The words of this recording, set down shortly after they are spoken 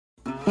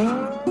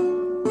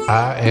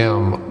I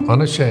am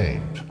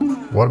unashamed.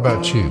 What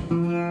about you?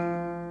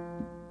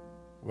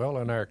 Well,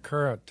 in our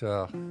current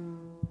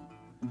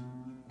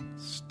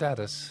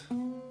status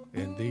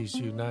in these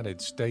United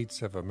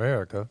States of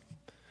America,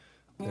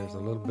 there's a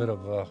little bit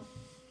of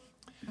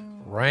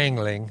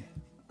wrangling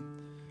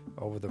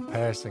over the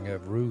passing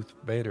of Ruth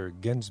Bader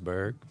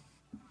Ginsburg,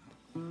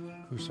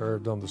 who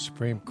served on the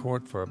Supreme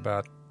Court for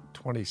about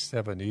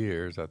 27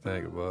 years, I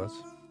think it was.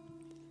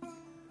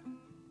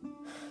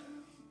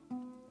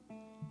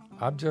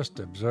 I've just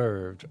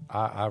observed,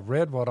 I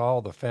read what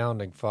all the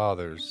founding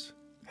fathers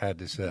had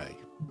to say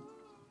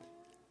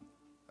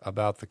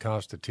about the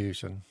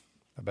Constitution,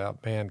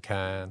 about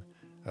mankind,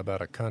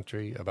 about a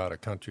country, about a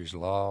country's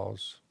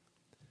laws.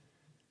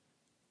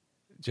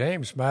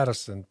 James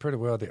Madison, pretty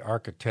well the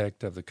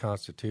architect of the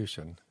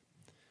Constitution,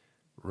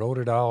 wrote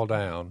it all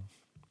down.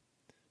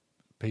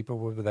 People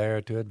were there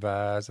to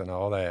advise and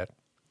all that.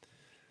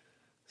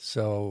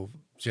 So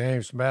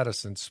James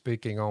Madison,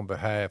 speaking on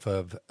behalf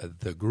of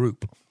the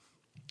group,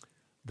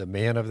 the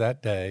men of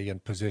that day in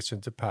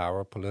positions of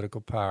power,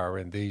 political power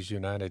in these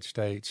United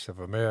States of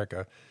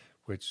America,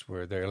 which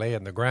were they're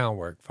laying the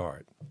groundwork for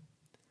it.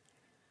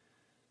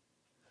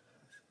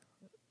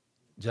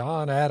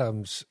 John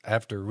Adams,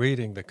 after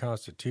reading the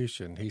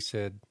Constitution, he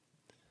said,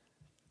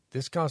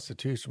 this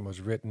Constitution was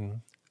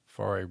written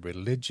for a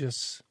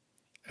religious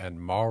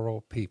and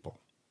moral people.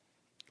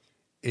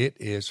 It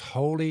is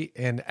wholly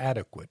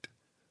inadequate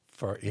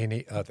for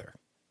any other.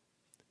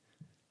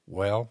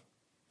 Well,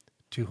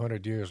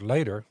 200 years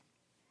later,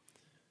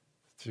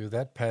 through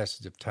that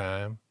passage of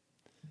time,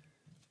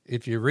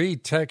 if you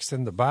read text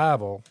in the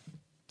Bible,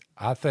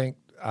 I think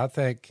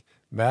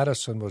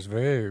Madison was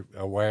very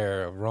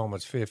aware of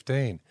Romans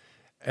 15.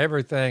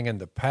 Everything in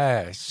the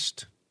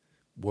past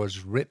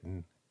was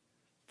written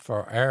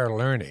for our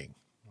learning.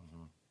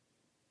 Mm-hmm.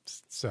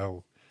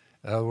 So,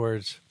 in other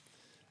words,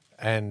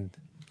 and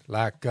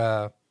like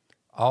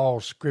all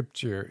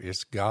Scripture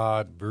is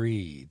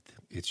God-breathed,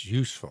 it's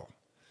useful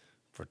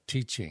for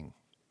teaching,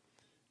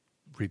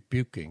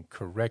 rebuking,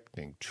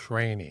 correcting,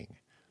 training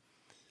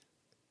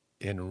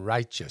in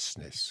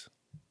righteousness,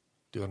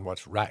 doing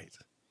what's right,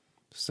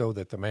 so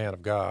that the man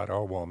of God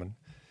or woman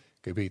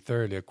could be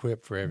thoroughly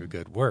equipped for every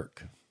good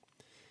work.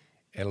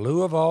 In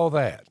lieu of all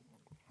that,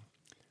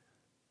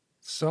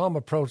 some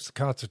approach the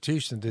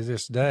Constitution to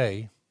this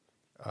day,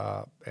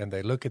 and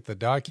they look at the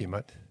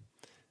document,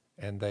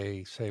 and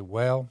they say,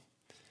 well,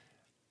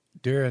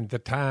 during the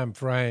time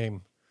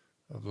frame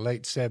of the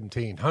late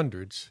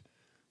 1700s,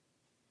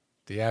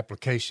 the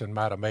application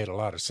might have made a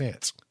lot of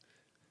sense.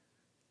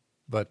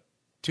 But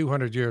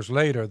 200 years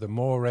later, the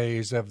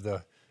mores of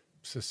the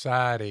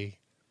society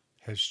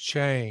has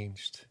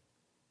changed.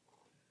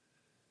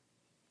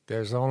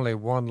 There's only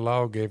one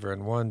lawgiver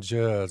and one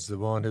judge, the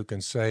one who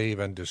can save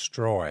and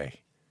destroy.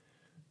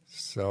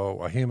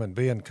 So a human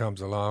being comes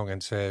along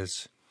and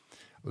says,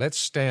 let's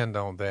stand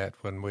on that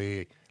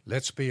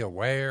let's be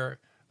aware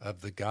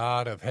of the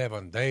God of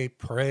heaven. They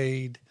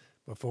prayed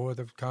before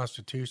the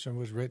Constitution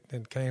was written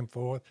and came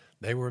forth.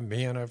 They were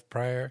men of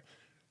prayer,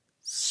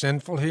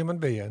 sinful human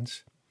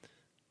beings,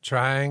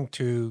 trying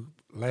to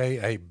lay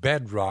a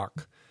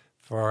bedrock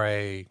for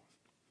a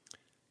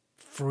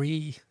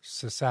free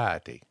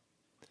society.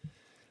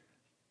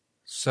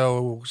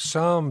 So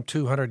some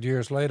 200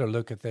 years later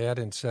look at that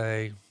and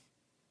say,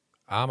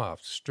 I'm a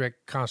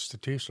strict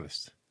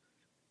constitutionalist.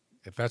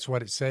 If that's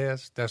what it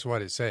says, that's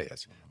what it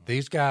says.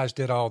 These guys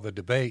did all the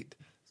debate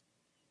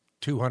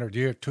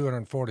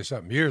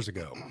 240-something years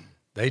ago.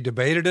 They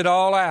debated it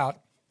all out,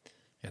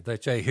 and they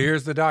say,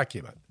 here's the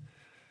document.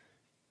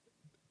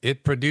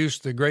 It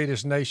produced the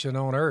greatest nation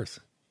on earth.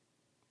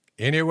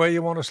 Any way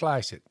you want to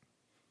slice it.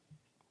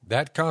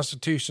 That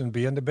Constitution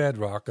being the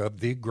bedrock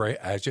of the great,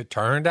 as it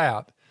turned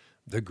out,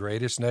 the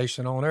greatest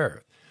nation on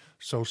earth.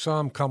 So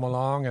some come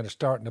along, and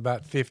starting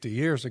about 50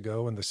 years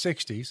ago in the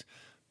 60s,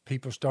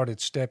 people started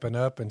stepping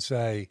up and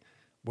say,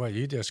 well,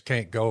 you just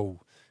can't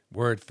go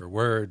word for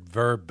word,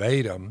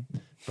 verbatim,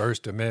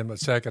 First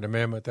Amendment, Second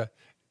Amendment, the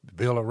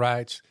Bill of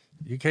Rights.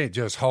 You can't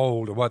just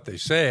hold to what they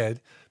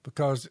said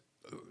because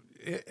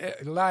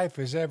life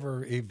is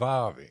ever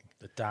evolving.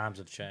 The times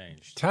have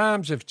changed.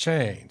 Times have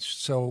changed.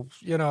 So,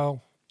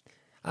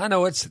 I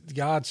know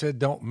God said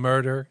don't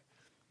murder,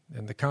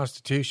 and the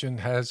Constitution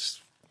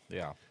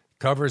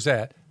covers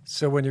that.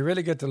 So when you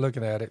really get to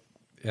looking at it,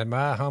 in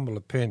my humble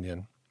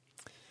opinion,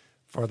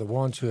 for the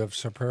ones who have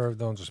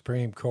served on the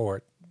Supreme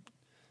Court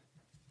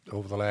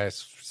over the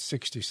last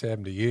 60,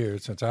 70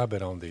 years since I've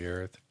been on the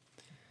earth,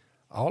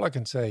 all I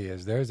can say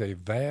is there's a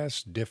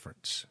vast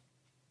difference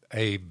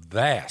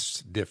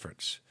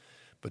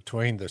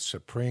between the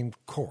Supreme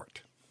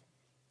Court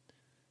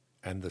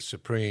and the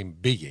Supreme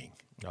Being.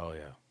 Oh,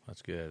 yeah,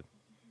 that's good.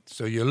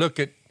 So you look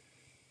at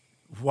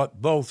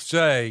what both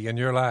say, and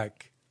you're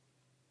like,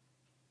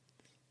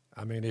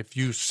 I mean, if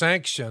you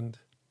sanctioned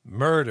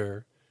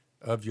murder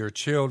of your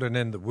children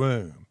in the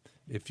womb,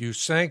 if you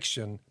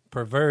sanction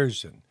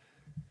perversion.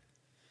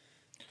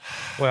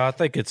 Well, I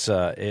think it's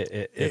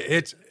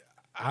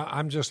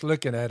I'm just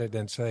looking at it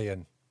and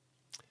saying,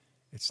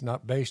 It's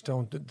not based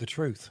on the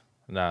truth.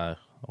 No.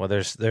 Well,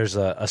 there's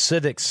a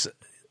civics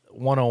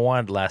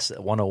 101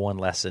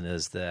 lesson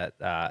is that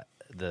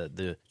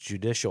the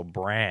judicial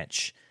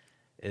branch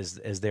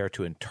is there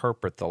to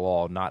interpret the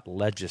law, not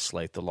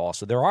legislate the law.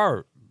 So there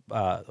are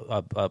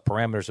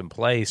parameters in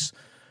place.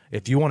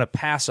 If you want to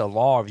pass a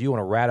law, if you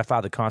want to ratify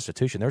the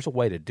Constitution, there's a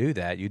way to do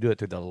that. You do it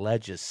through the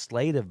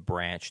legislative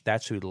branch.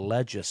 That's who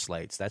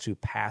legislates. That's who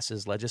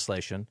passes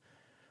legislation.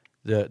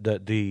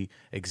 The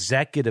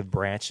executive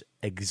branch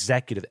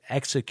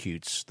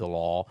executes the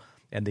law,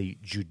 and the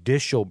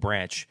judicial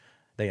branch,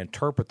 they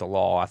interpret the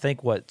law. I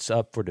think what's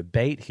up for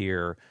debate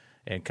here,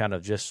 and kind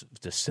of just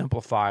to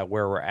simplify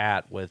where we're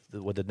at with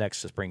the next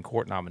Supreme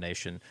Court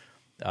nomination,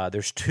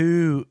 there's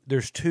two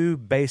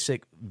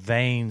basic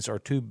veins or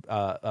two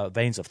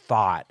veins of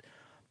thought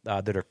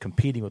that are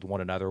competing with one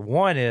another.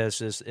 One is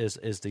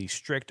the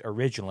strict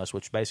originalist,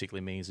 which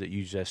basically means that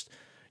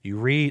you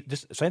read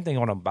just same thing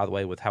on, by the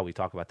way, with how we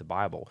talk about the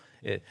Bible.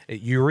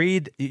 You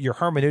read your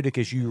hermeneutic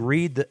is you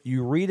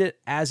read it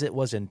as it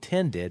was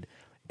intended,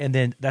 and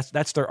then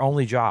that's their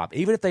only job.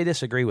 Even if they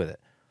disagree with it,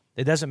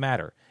 it doesn't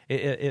matter.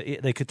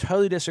 They could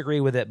totally disagree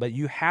with it, but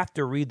you have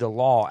to read the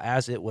law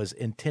as it was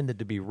intended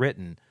to be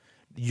written.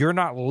 You're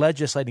not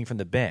legislating from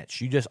the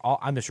bench.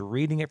 I'm just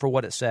reading it for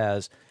what it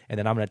says, and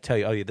then I'm going to tell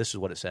you, oh yeah, this is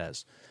what it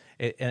says.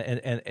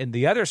 And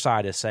the other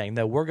side is saying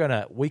that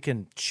we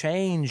can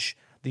change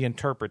the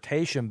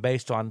interpretation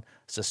based on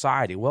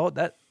society. Well,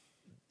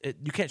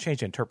 you can't change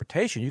the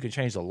interpretation. You can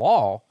change the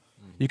law.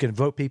 You can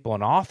vote people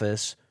in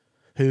office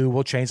who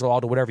will change the law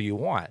to whatever you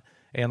want.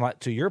 And like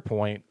to your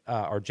point,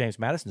 or James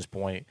Madison's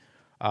point,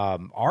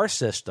 our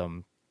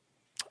system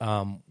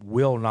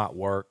will not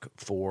work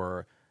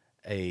for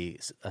a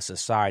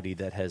society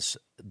that has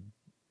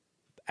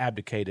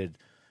abdicated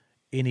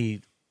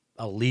any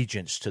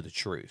allegiance to the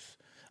truth.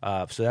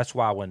 So that's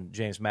why when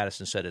James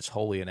Madison said it's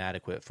wholly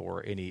inadequate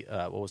for any,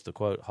 what was the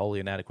quote? Wholly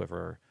inadequate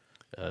for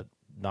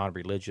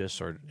non-religious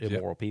or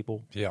immoral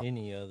people. Yeah.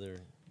 Any other.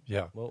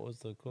 Yeah. What was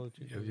the quote?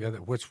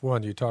 Which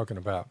one are you talking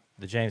about?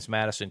 The James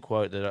Madison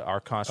quote that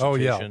our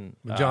Constitution.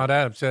 Oh, yeah. John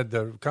Adams said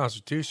the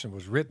Constitution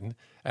was written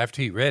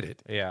after he read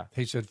it. Yeah.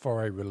 He said,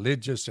 for a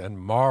religious and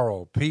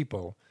moral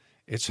people,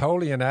 it's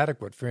wholly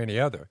inadequate for any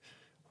other.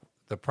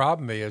 The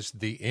problem is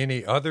the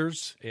any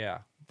others. Yeah.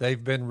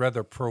 They've been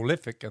rather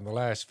prolific in the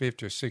last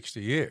 50 or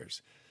 60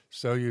 years.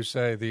 So you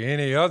say the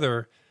any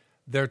other,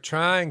 they're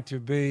trying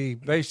to be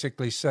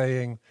basically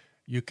saying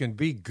you can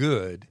be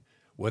good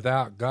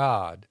without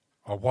God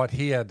or what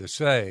he had to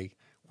say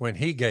when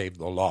he gave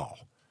the law.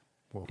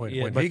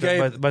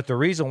 But the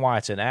reason why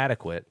it's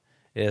inadequate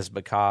is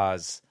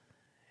because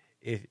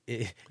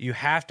you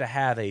have to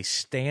have a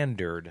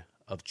standard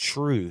of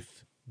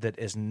truth that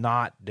is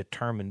not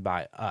determined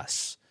by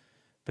us.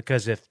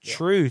 Because if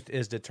truth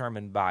is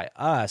determined by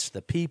us,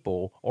 the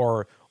people,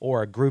 or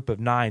a group of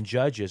 9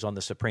 judges on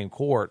the Supreme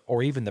Court,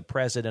 or even the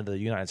President of the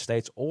United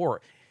States,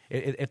 or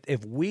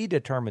if we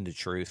determine the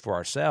truth for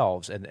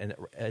ourselves, and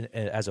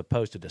as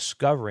opposed to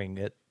discovering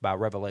it by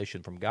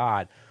revelation from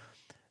God,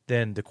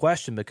 then the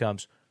question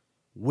becomes,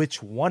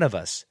 which one of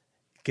us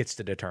gets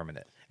to determine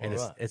it? And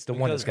it's the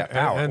one that's got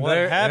power.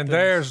 And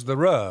there's the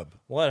rub.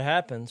 What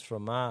happens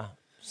from my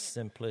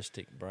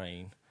simplistic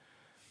brain,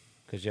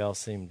 because y'all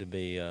seem to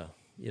be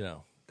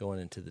going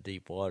into the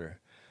deep water.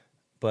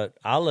 But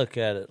I look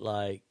at it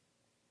like,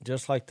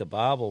 just like the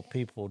Bible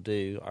people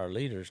do, our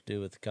leaders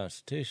do with the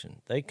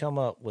Constitution. They come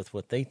up with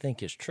what they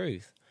think is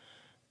truth,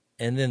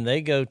 and then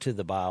they go to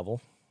the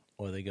Bible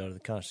or they go to the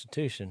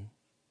Constitution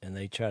and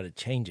they try to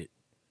change it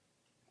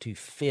to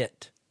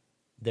fit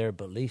their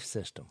belief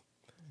system.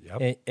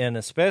 Yep. And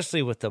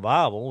especially with the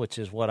Bible, which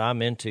is what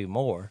I'm into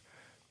more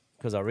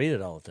because I read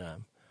it all the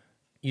time.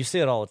 You see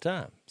it all the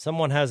time.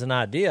 Someone has an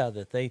idea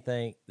that they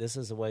think this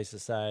is the way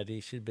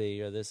society should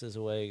be, or this is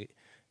the way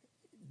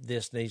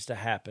this needs to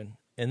happen.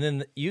 And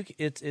then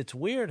it's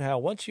weird how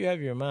once you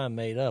have your mind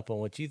made up on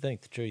what you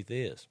think the truth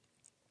is,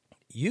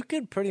 you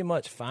could pretty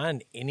much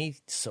find any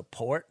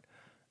support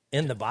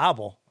in the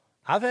Bible.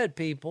 I've had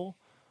people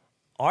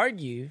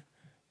argue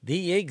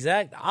the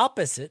exact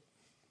opposite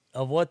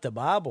of what the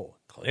Bible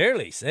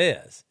clearly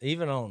says,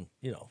 even on,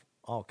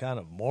 all kind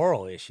of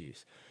moral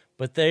issues.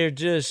 But they're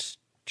just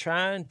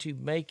trying to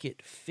make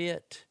it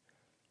fit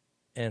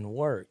and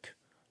work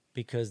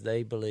because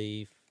they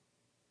believe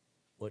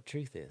what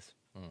truth is.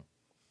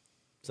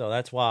 So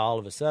that's why all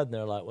of a sudden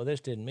they're like, well, this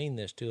didn't mean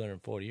this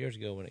 240 years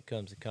ago when it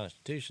comes to the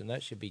Constitution.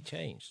 That should be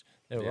changed.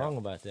 They were wrong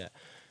about that.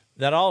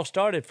 That all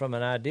started from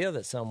an idea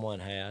that someone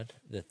had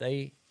that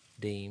they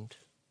deemed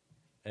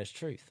as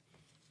truth.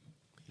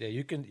 Yeah,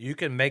 you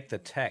can make the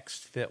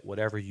text fit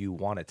whatever you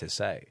want it to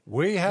say.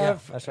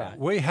 That's right.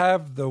 We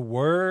have the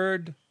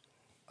word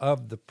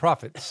of the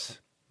prophets,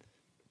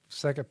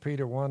 2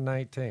 Peter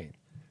 1:19,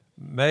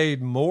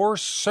 made more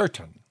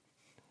certain,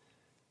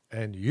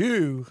 and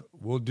you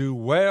will do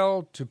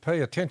well to pay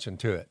attention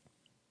to it.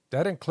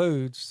 That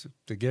includes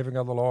the giving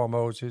of the law of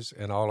Moses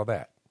and all of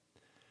that.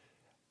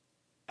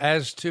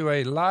 as to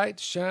a light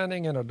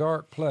shining in a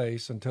dark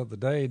place until the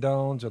day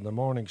dawns and the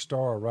morning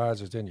star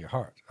rises in your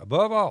heart.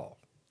 Above all,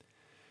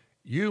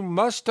 you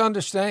must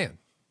understand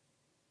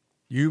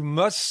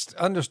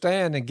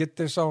and get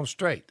this on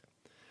straight,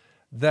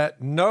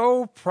 that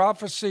no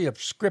prophecy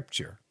of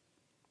Scripture,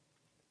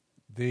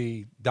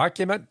 the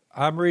document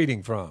I'm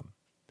reading from,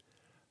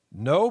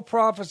 no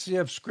prophecy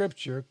of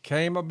Scripture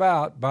came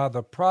about by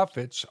the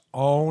prophet's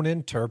own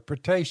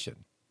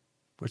interpretation,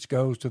 which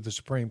goes to the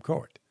Supreme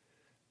Court.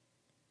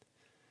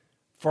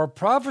 For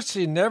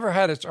prophecy never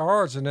had its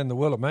origin in the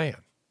will of man,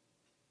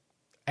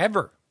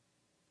 ever.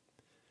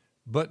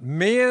 But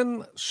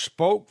men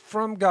spoke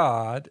from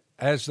God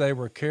as they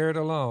were carried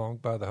along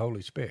by the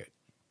Holy Spirit.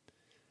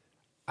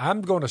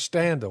 I'm going to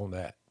stand on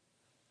that.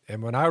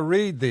 And when I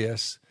read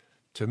this,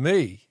 to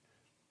me,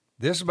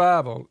 this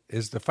Bible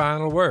is the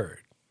final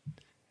word.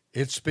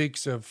 It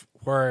speaks of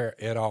where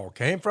it all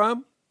came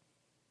from,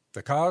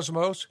 the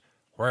cosmos,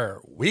 where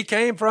we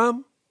came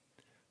from,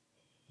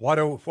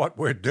 what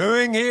we're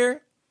doing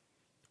here,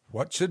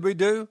 what should we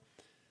do,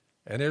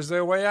 and is there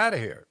a way out of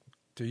here?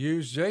 To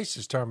use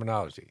Jace's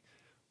terminology,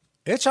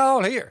 it's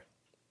all here.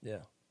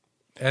 Yeah.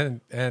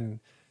 And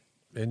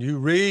you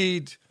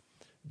read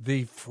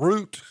the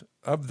fruit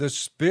of the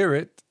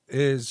Spirit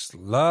is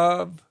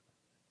love,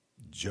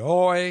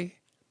 joy,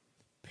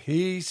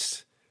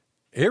 peace,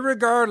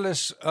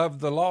 irregardless of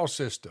the law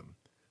system.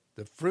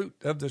 The fruit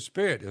of the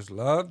Spirit is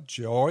love,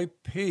 joy,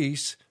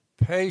 peace,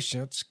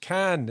 patience,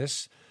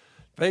 kindness,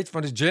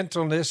 faithfulness,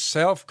 gentleness,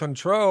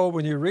 self-control.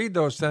 When you read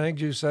those things,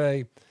 you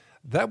say,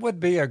 that would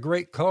be a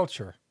great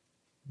culture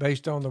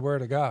based on the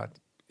Word of God.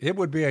 It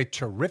would be a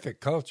terrific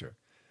culture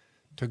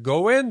to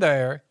go in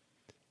there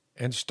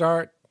and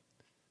start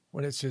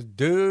when it says,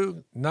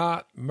 do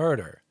not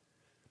murder.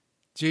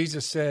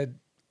 Jesus said,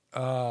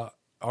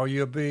 or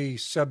you'll be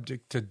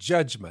subject to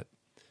judgment.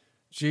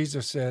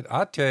 Jesus said,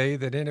 I tell you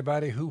that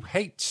anybody who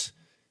hates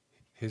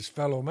his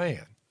fellow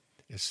man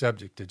is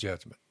subject to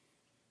judgment.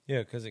 Yeah,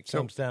 because it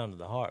comes down to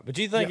the heart. But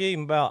you think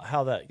even about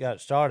how that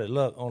got started.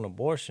 Look, on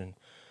abortion,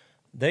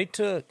 they,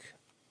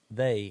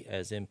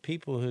 as in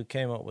people who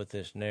came up with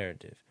this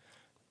narrative,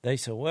 they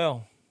said,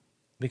 well,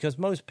 because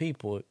most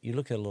people, you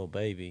look at a little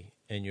baby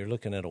and you're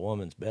looking at a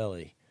woman's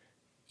belly,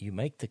 you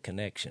make the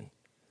connection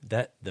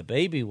that the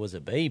baby was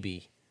a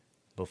baby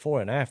before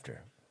and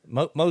after,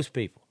 most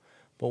people.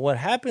 But what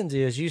happens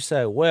is you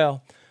say,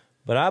 well,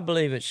 but I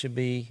believe it should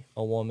be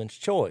a woman's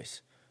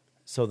choice.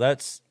 So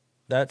that's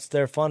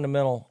their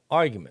fundamental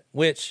argument,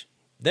 which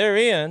they're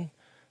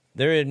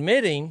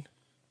admitting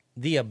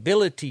the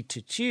ability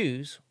to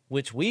choose,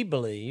 which we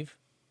believe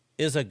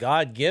is a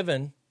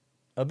God-given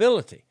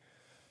ability.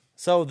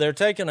 So they're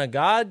taking a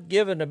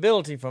God-given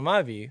ability, from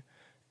my view,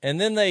 and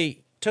then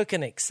they took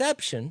an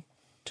exception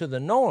to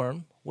the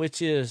norm,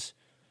 which is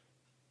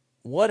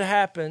what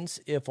happens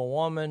if a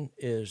woman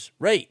is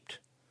raped?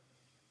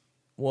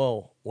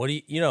 Well, what do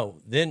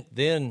then,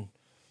 I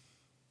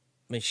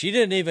mean, she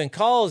didn't even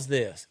cause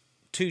this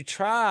to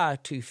try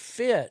to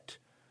fit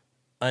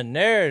a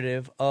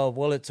narrative of,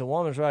 well, it's a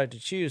woman's right to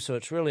choose, so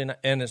it's really not,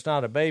 and it's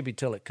not a baby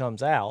till it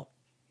comes out.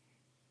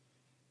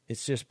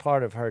 It's just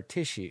part of her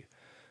tissue.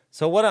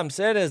 So what I'm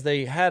saying is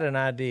they had an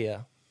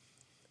idea,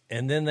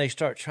 and then they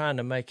start trying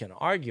to make an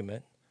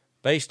argument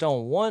based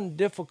on one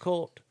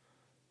difficult,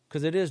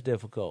 because it is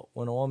difficult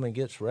when a woman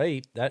gets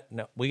raped.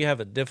 We have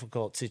a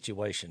difficult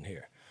situation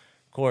here.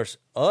 Of course,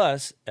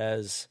 us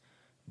as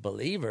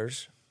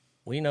believers,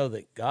 we know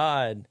that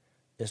God,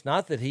 it's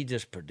not that he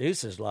just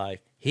produces life,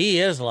 he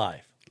is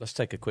life. Let's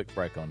take a quick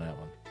break on that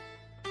one.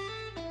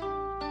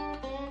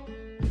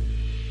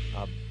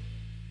 I was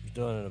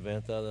doing an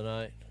event the other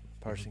night.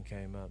 A person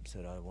came up and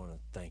said, I want to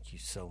thank you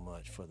so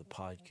much for the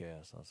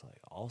podcast. I was like,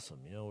 awesome.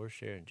 We're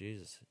sharing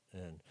Jesus.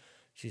 And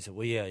she said,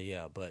 well,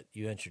 yeah, but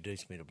you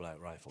introduced me to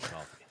Black Rifle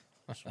Coffee.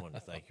 I just wanted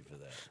to thank you for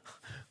that.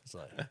 It's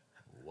like,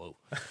 whoa.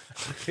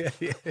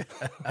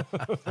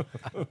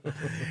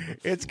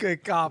 It's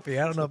good coffee.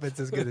 I don't know if it's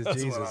as good as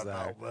Jesus,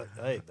 though. But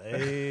hey,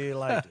 they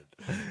liked it.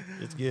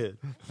 It's good.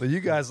 But you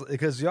guys,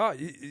 because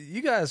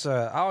you guys,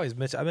 I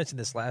mentioned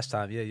this last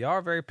time. Yeah, y'all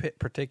are very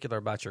particular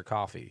about your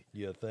coffee.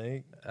 You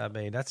think? I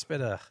mean, that's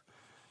been a.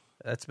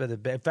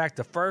 In fact,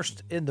 the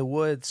first In the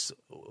Woods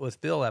with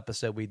Phil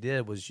episode we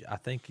did was, I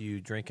think, you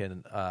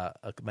drinking, how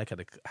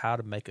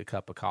to make a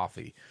cup of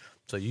coffee.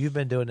 So you've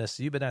been doing this.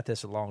 You've been at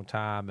this a long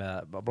time.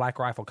 Black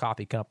Rifle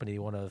Coffee Company,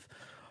 one of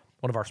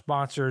our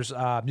sponsors.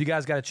 You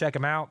guys got to check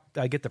them out.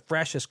 Get the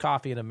freshest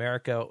coffee in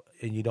America,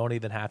 and you don't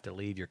even have to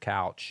leave your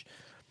couch.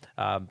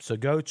 So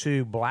go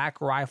to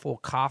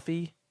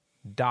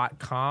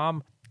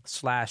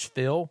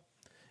blackriflecoffee.com/Phil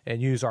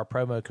and use our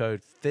promo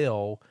code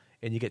Phil,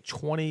 and you get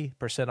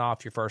 20%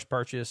 off your first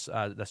purchase.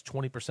 That's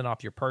 20%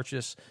 off your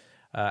purchase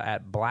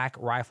at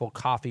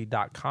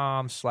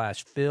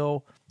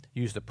blackriflecoffee.com/Phil.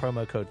 Use the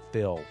promo code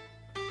Phil.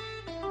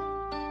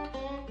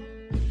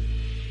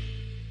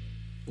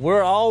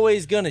 We're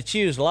always going to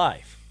choose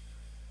life,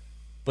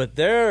 but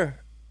they're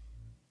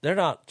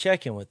not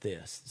checking with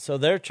this. So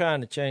they're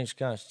trying to change the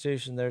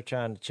Constitution. They're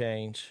trying to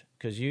change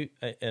because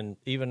and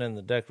even in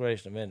the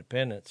Declaration of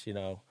Independence,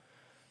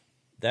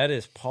 that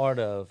is part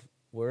of,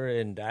 we're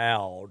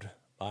endowed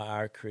by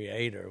our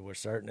Creator with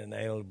certain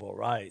inalienable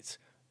rights,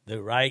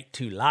 the right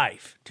to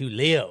life, to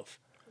live.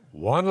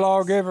 One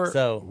lawgiver,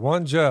 So,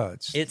 one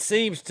judge. It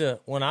seems to,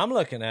 when I'm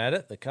looking at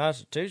it, the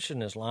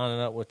Constitution is lining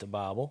up with the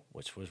Bible,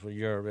 which was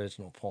your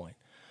original point.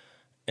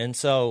 And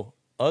so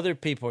other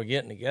people are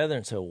getting together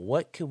and say,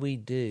 what could we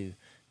do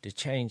to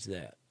change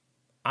that?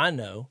 I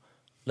know.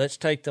 Let's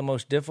take the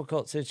most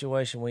difficult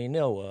situation we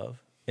know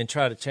of and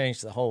try to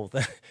change the whole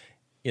thing.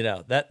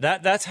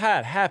 That's how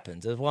it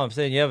happens. That's what I'm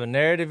saying. You have a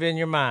narrative in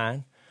your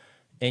mind,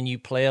 and you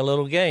play a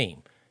little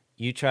game.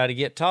 You try to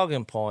get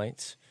talking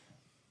points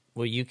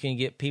where you can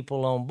get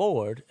people on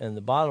board, and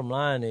the bottom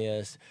line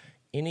is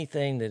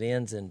anything that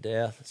ends in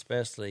death,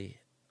 especially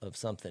of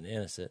something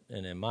innocent,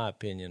 and in my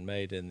opinion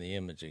made in the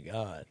image of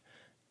God,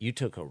 you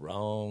took a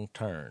wrong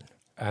turn.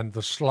 And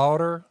the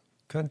slaughter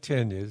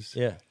continues.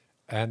 Yeah.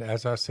 And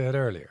as I said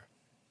earlier,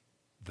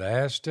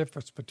 vast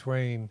difference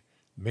between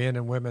men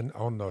and women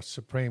on the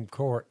Supreme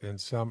Court in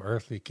some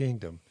earthly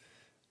kingdom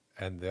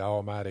and the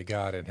Almighty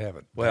God in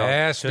heaven.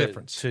 Vast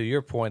difference. To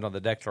your point on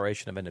the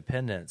Declaration of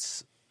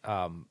Independence,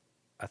 I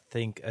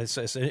think it's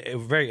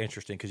very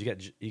interesting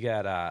because you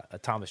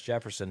got Thomas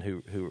Jefferson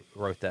who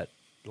wrote that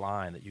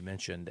line that you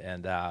mentioned,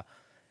 and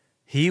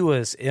he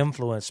was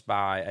influenced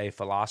by a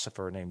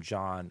philosopher named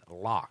John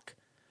Locke,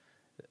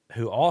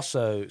 who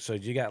also, so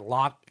you got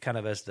Locke kind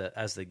of as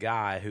the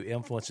guy who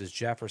influences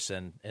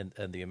Jefferson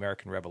in the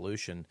American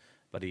Revolution,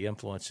 but he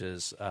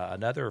influences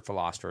another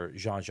philosopher,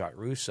 Jean-Jacques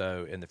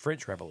Rousseau, in the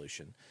French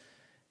Revolution,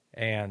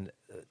 and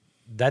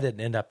that didn't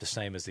end up the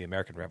same as the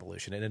American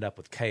Revolution. It ended up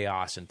with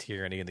chaos and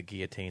tyranny and the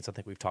guillotines. I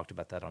think we've talked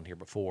about that on here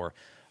before.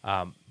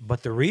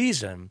 But the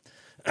reason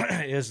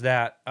is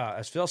that,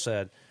 as Phil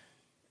said,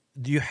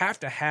 you have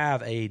to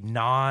have a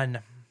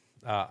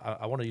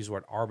I want to use the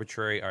word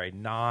arbitrary, or a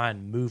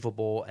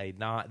non-movable,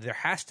 there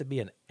has to be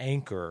an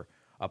anchor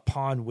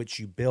upon which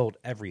you build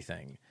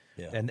everything.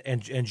 Yeah.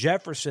 And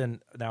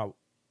Jefferson, now,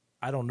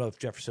 I don't know if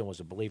Jefferson was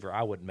a believer.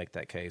 I wouldn't make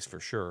that case for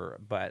sure,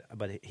 but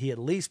he at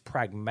least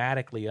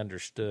pragmatically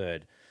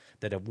understood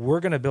that if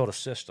we're going to build a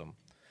system,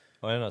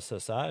 and a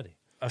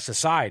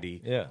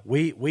society, yeah,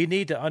 we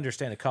need to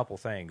understand a couple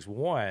things.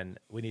 One,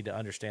 we need to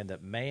understand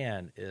that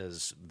man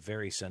is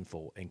very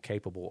sinful and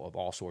capable of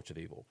all sorts of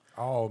evil.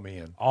 All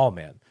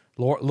men.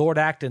 Lord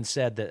Acton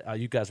said that,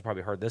 you guys have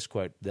probably heard this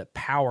quote, that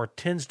power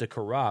tends to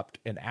corrupt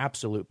and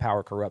absolute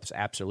power corrupts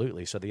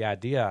absolutely. So the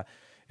idea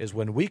is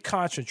when we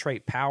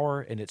concentrate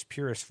power in its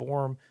purest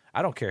form,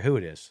 I don't care who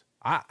it is.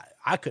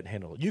 I couldn't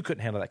handle it. You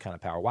couldn't handle that kind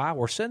of power. Why?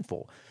 We're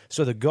sinful.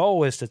 So the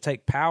goal is to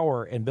take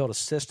power and build a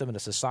system and a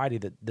society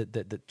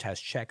that has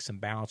checks and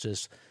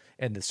balances.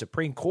 And the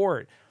Supreme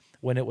Court,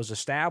 when it was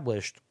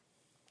established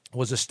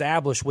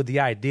with the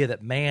idea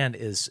that man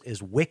is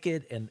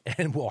wicked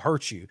and will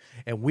hurt you.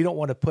 And we don't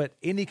want to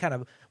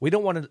we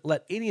don't want to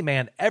let any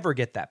man ever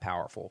get that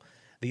powerful.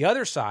 The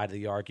other side of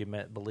the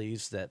argument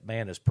believes that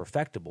man is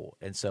perfectible,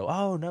 and so,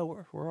 oh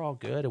no, we're all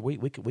good, and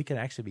we can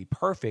actually be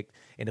perfect.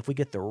 And if we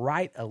get the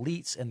right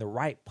elites in the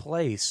right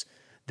place,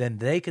 then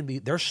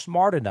they're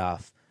smart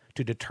enough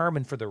to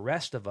determine for the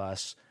rest of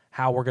us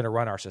how we're going to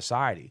run our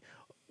society.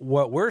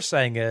 What we're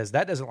saying is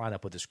that doesn't line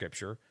up with the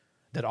Scripture,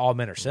 that all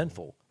men are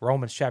sinful.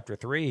 Romans chapter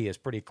 3 is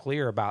pretty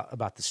clear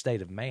about the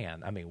state of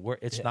man. I mean,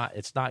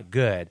 it's not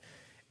good,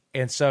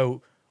 and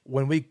so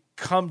when we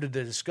come to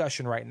the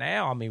discussion right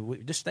now, I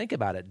mean, just think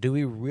about it. Do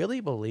we really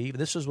believe,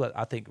 this is what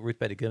I think Ruth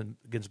Bader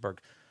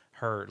Ginsburg,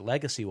 her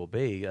legacy will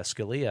be.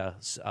 Scalia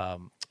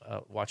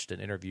watched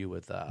an interview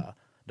with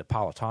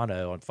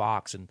Napolitano on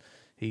Fox, and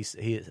he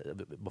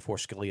before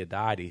Scalia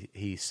died,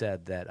 he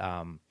said that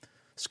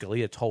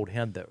Scalia told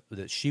him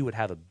that she would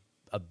have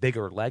a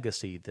bigger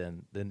legacy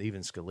than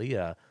even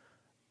Scalia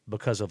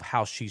because of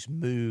how she's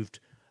moved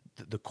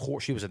the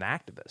court. She was an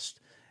activist.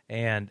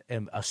 And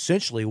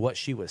essentially what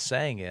she was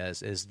saying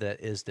is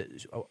that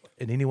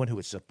and anyone who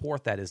would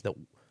support that is that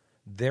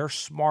they're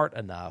smart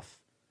enough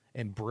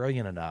and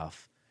brilliant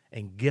enough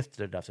and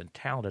gifted enough and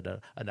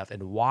talented enough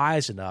and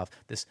wise enough,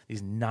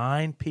 these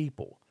 9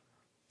 people,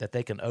 that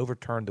they can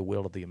overturn the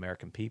will of the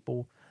American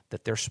people,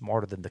 that they're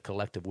smarter than the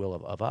collective will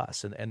of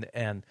us.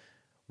 And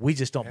we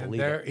just don't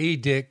believe their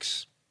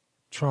edicts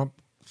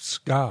trump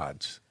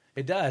God's.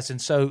 It does, and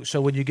so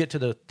when you get to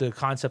the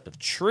concept of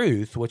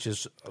truth, which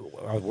is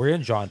we're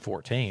in John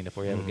 14. If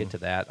we ever get to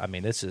that, I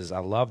mean, I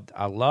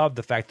love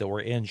the fact that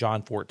we're in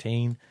John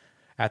 14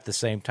 at the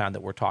same time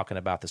that we're talking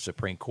about the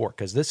Supreme Court,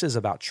 because this is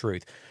about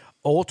truth.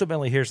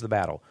 Ultimately, here's the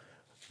battle: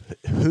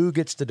 who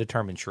gets to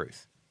determine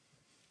truth?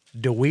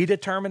 Do we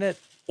determine it,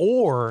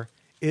 or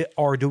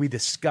do we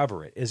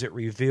discover it? Is it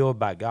revealed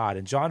by God?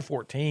 And John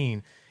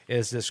 14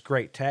 is this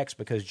great text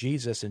because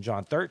Jesus in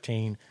John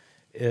 13.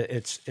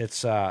 It's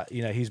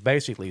he's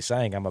basically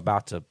saying, I'm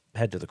about to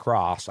head to the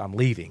cross, I'm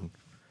leaving.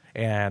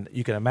 And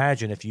you can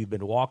imagine if you've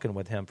been walking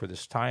with him for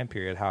this time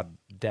period, how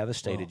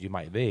devastated you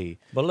might be.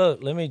 But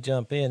look, let me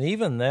jump in.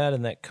 Even that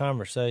in that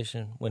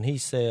conversation, when he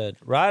said,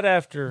 right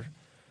after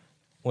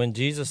when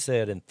Jesus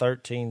said in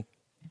 13,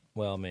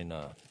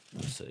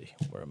 let's see,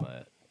 where am I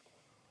at?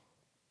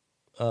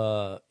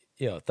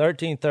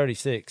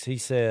 13:36, he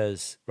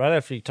says, right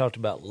after he talked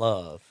about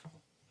love,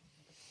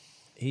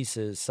 he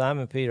says,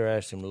 Simon Peter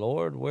asked him,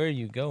 Lord, where are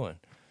you going?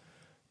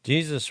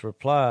 Jesus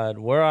replied,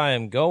 where I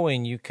am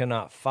going you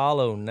cannot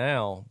follow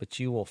now, but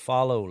you will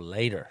follow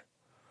later.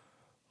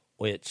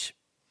 Which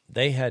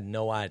they had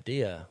no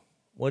idea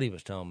what he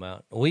was talking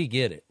about. We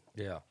get it.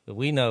 Yeah.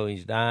 We know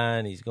he's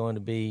dying, he's going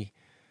to be,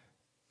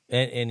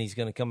 and he's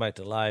going to come back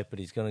to life, but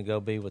he's going to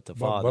go be with the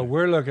Father. But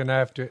we're looking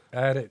at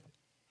it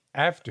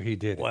after he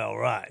did it. Well,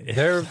 right.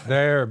 They're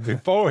there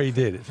before he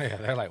did it. Yeah,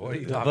 they're like, what are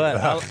you talking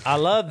about? But I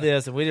love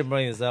this, and we didn't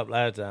bring this up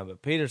last time,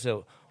 but Peter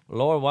said,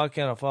 Lord, why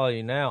can't I follow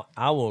you now?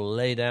 I will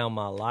lay down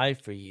my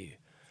life for you.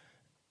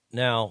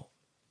 Now,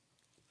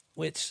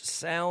 which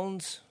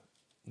sounds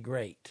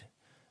great,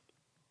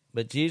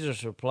 but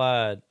Jesus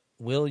replied,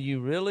 will you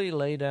really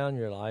lay down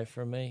your life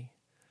for me?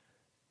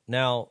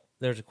 Now,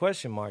 there's a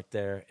question mark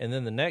there, and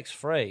then the next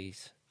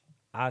phrase,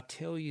 I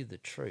tell you the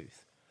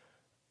truth,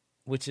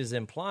 which is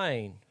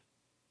implying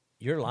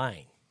you're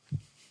lying.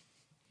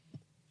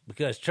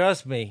 Because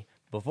trust me,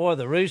 before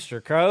the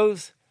rooster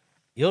crows,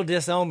 you'll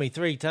disown me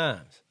 3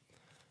 times.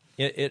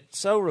 It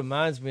so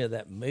reminds me of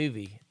that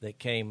movie that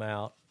came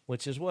out,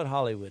 which is what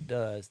Hollywood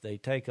does. They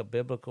take a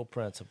biblical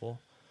principle,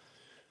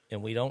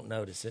 and we don't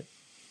notice it.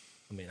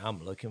 I mean,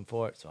 I'm looking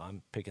for it, so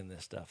I'm picking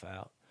this stuff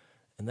out.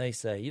 And they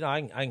say,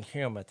 I can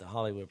hear them at the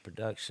Hollywood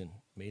production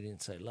meeting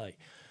and say, like,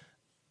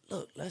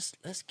 look, let's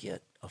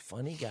get a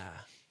funny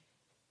guy,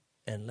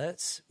 and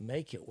let's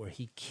make it where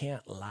he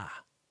can't lie.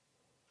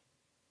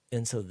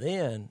 And so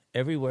then,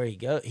 everywhere he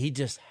goes, he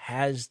just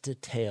has to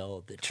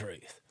tell the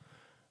truth.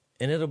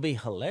 And it'll be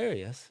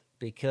hilarious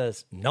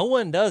because no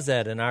one does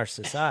that in our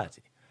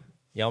society.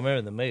 Y'all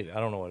remember the movie?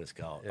 I don't know what it's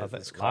called. Yeah, I think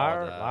it's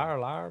called,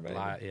 Liar,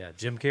 baby. Yeah,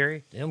 Jim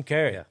Carrey. Jim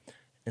Carrey. Yeah.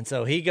 And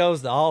so he goes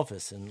to the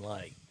office and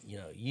like,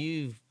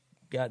 you've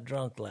got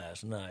drunk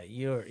last night.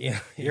 You're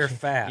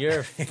fat.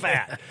 You're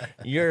fat.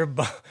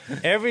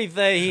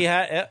 Everything he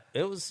had.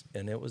 It was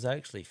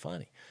actually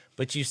funny.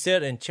 But you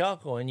sit and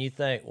chuckle and you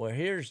think, well,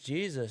 here's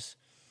Jesus.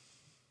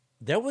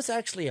 There was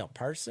actually a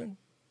person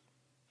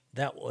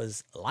that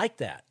was like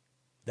that.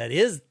 That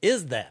is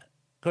that.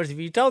 Of course, if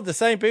you told the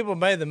same people who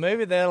made the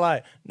movie, they're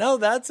like, no,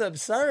 that's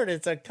absurd.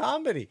 It's a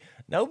comedy.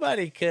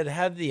 Nobody could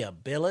have the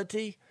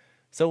ability.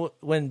 So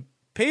when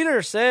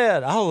Peter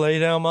said, I'll lay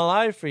down my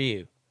life for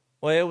you,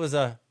 well, it was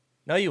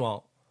no, you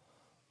won't.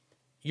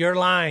 You're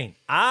lying.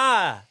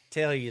 I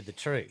tell you the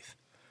truth.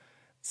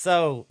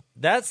 So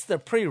that's the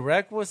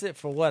prerequisite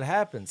for what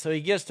happens. So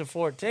he gets to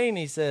 14,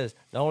 he says,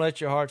 don't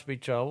let your hearts be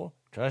troubled.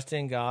 Trust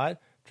in God.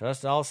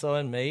 Trust also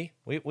in me.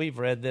 We've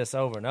read this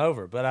over and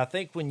over. But I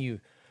think when you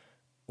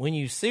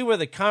see where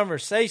the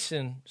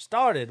conversation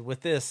started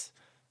with this,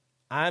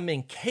 I'm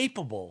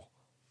incapable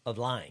of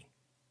lying.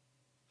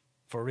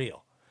 For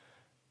real.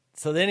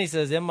 So then he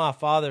says, in my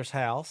Father's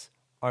house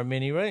are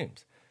many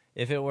rooms.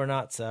 If it were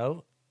not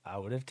so, I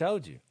would have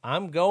told you.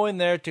 I'm going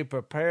there to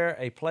prepare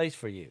a place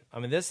for you. I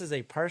mean, this is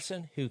a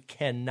person who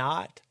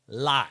cannot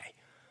lie.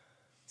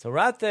 So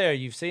right there,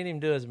 you've seen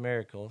him do his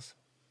miracles.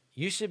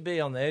 You should be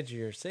on the edge of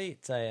your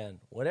seat saying,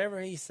 whatever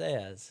he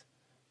says,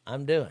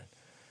 I'm doing.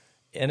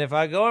 And if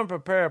I go and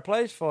prepare a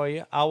place for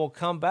you, I will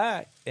come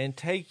back and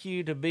take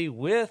you to be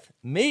with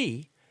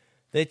me,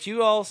 that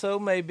you also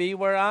may be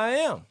where I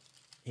am.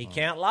 He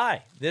can't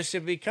lie. This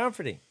should be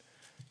comforting.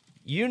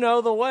 You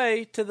know the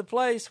way to the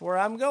place where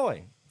I'm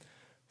going.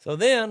 So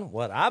then,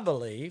 what I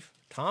believe,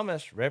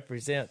 Thomas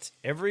represents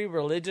every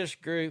religious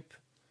group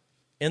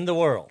in the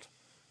world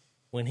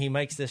when he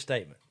makes this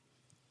statement.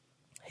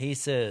 He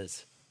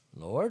says,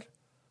 Lord,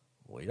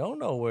 we don't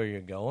know where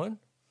you're going.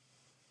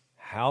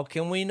 How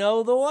can we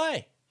know the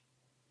way?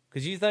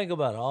 Because you think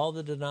about all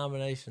the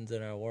denominations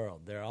in our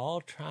world. They're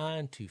all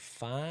trying to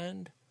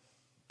find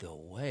the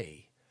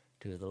way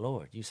to the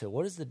Lord. You say,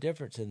 what is the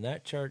difference in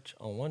that church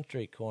on one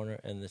street corner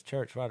and the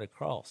church right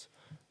across?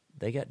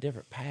 They got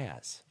different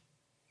paths,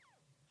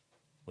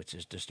 which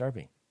is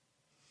disturbing.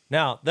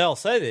 Now, they'll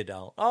say they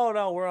don't. Oh,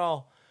 no, we're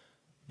all...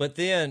 But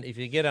then if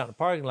you get out in the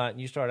parking lot and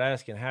you start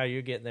asking how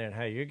you're getting there and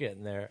how you're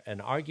getting there, an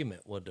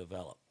argument will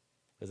develop.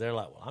 Because they're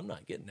like, well, I'm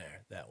not getting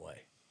there that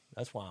way.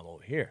 That's why I'm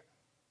over here.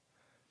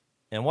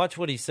 And watch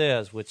what he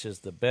says, which is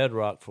the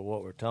bedrock for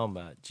what we're talking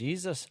about.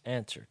 Jesus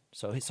answered.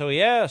 So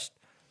he asked,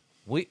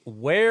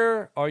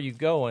 where are you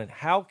going?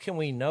 How can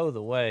we know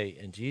the way?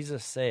 And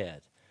Jesus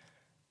said,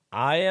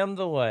 I am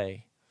the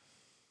way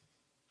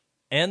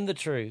and the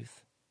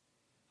truth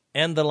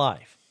and the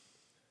life.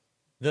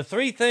 The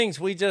 3 things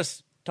we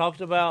just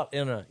talked about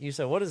you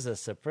said, what does the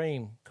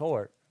Supreme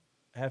Court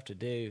have to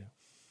do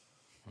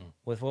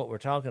with what we're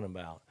talking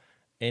about?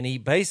 And he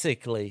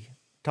basically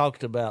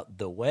talked about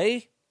the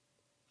way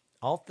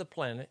off the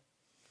planet,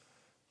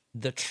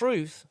 the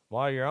truth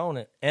while you're on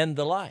it, and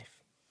the life.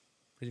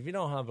 Because if you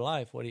don't have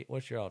life,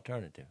 what's your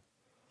alternative?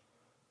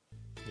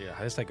 Yeah,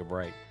 let's take a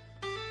break.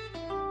 I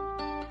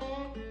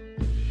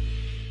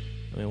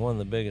mean, one of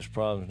the biggest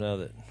problems now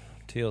that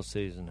till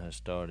season has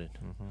started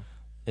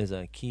is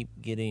I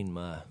keep getting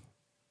I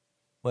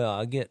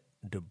get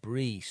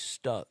debris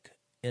stuck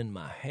in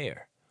my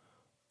hair.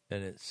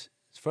 And it's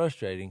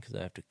frustrating because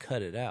I have to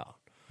cut it out.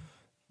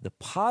 The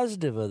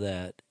positive of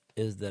that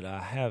is that I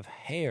have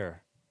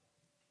hair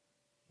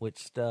which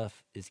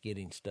stuff is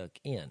getting stuck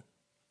in.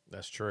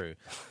 That's true.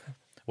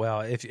 Well,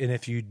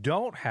 if you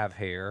don't have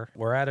hair,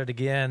 we're at it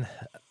again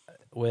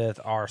with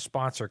our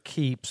sponsor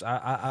Keeps.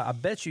 I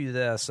bet you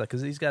this,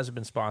 because these guys have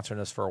been sponsoring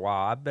us for a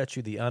while. I bet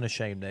you the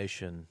Unashamed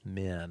Nation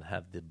men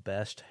have the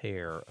best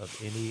hair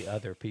of any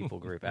other people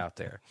group out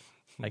there.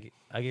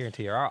 I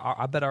guarantee you.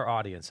 I bet our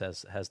audience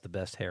has the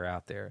best hair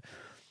out there.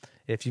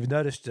 If you've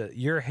noticed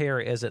your hair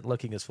isn't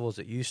looking as full as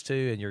it used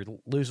to and you're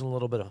losing a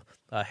little bit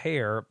of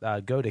hair,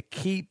 go to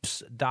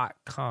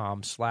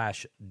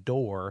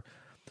keeps.com/door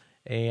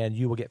and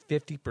you will get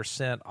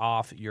 50%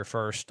 off your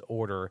first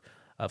order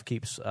of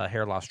Keeps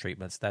hair loss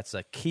treatments. That's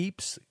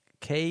Keeps,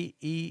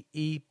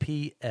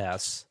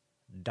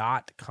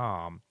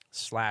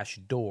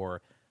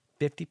 KEEPS.com/door,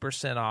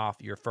 50% off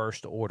your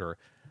first order.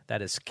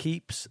 That is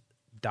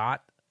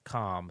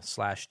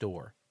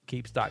Keeps.com/door.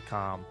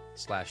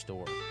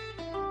 Keeps.com/door.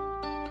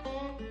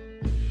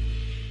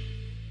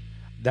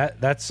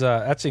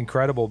 That's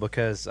incredible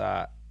because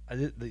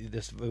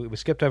we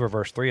skipped over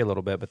verse 3 a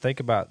little bit, but think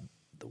about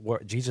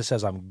what Jesus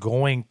says, I'm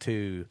going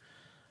to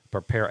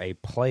prepare a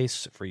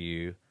place for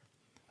you.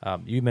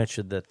 You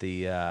mentioned that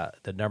the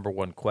number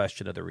one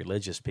question of the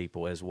religious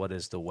people is, what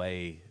is the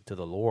way to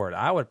the Lord?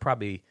 I would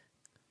probably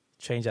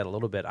change that a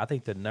little bit. I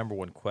think the number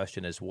one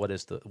question is, what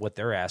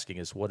they're asking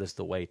is, what is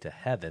the way to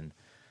heaven?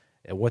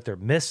 And what they're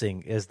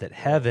missing is that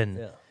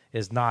heaven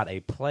is not a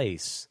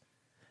place.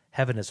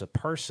 Heaven is a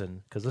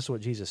person, because this is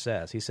what Jesus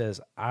says. He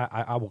says,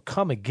 I will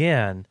come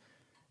again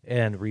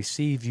and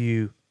receive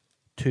you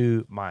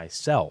to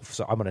myself.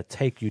 So I'm going to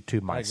take you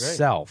to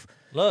myself.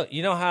 Look,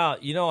 you know how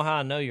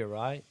I know you're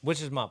right?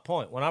 Which is my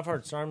point. When I've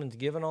heard sermons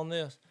given on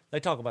this,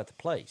 they talk about the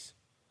place.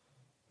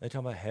 They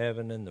talk about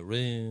heaven and the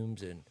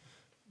rooms, and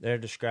they're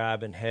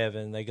describing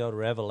heaven. They go to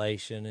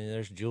Revelation, and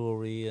there's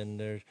jewelry, and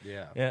there's...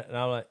 Yeah, and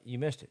I'm like, you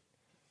missed it.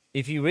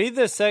 If you read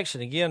this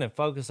section again and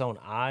focus on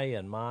I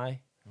and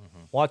my,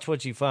 watch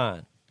what you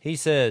find. He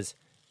says,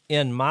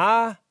 in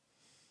my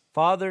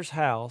Father's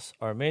house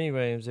are many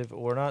rooms. If it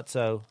were not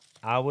so,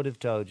 I would have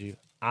told you.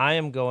 I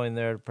am going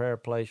there to prepare a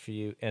place for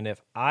you. And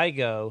if I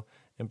go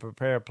and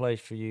prepare a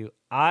place for you,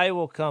 I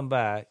will come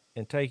back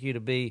and take you to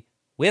be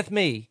with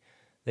me,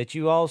 that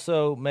you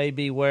also may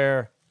be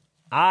where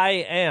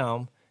I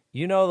am.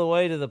 You know the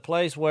way to the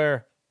place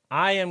where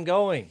I am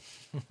going.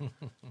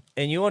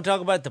 And you want to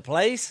talk about the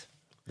place?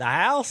 The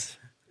house?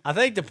 I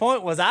think the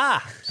point was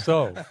I.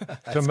 So,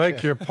 to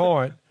make your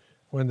point,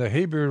 when the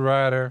Hebrew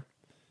writer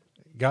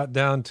got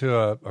down to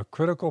a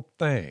critical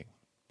thing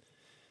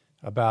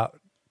about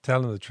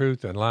telling the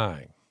truth and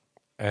lying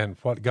and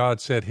what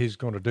God said he's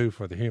going to do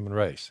for the human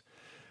race,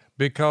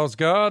 because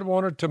God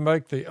wanted to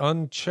make the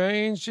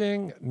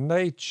unchanging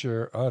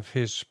nature of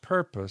his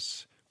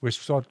purpose,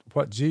 which was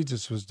what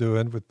Jesus was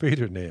doing with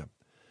Peter and them,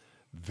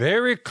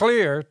 very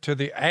clear to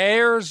the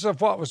heirs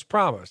of what was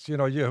promised. You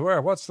know,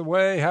 what's the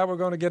way? How we're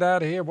going to get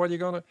out of here? What are you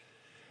going to...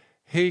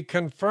 He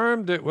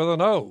confirmed it with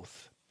an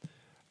oath.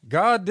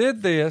 God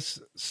did this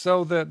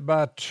so that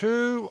by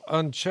two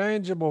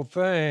unchangeable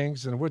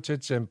things in which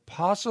it's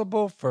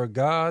impossible for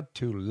God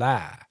to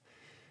lie,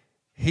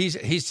 he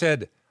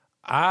said,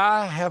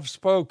 I have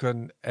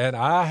spoken and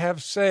I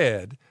have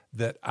said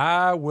that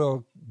I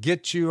will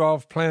get you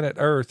off planet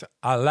Earth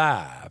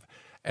alive.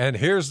 And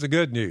here's the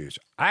good news.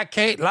 I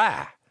can't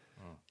lie.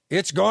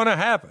 It's going to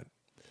happen.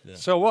 Yeah.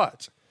 So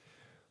what?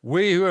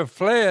 We who have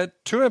fled,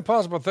 two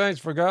impossible things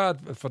for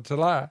God to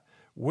lie,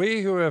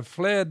 we who have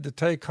fled to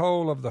take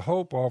hold of the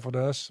hope offered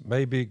us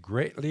may be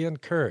greatly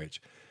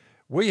encouraged.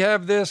 We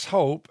have this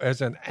hope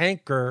as an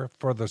anchor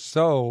for the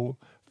soul,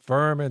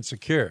 firm and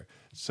secure.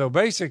 So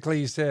basically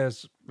he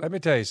says, let me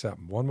tell you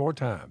something one more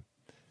time.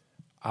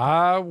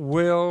 I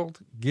will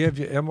give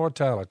you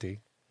immortality,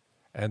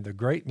 and the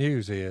great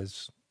news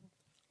is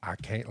I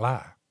can't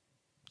lie.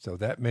 So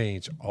that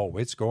means,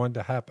 it's going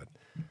to happen.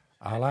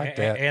 I like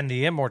that. And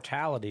the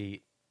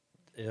immortality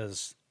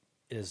is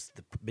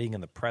being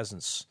in the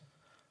presence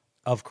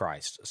of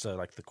Christ. So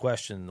like the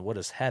question, what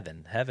is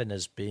heaven? Heaven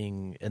is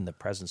being in the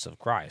presence of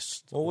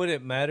Christ. Well, would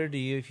it matter to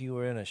you if you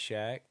were in a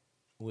shack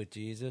with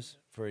Jesus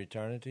for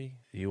eternity?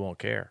 You won't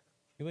care.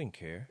 You wouldn't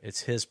care.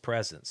 It's his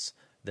presence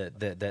that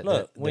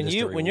Look, when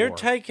you're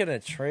taking a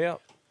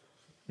trip,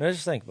 now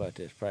just think about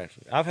this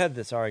practically. I've had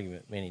this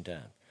argument many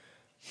times.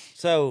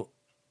 So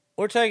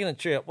we're taking a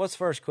trip. What's the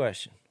first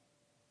question?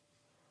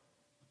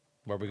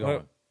 Where are we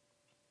going?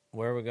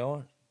 Where are we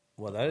going?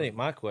 Well, that ain't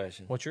my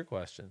question. What's your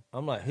question?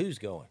 I'm like, who's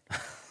going?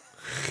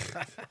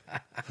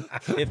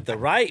 If the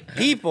right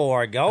people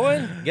are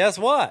going, guess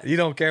what? You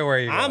don't care where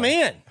you're going. I'm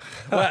in.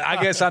 Well,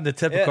 I guess I'm the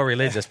typical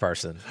religious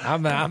person.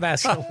 I'm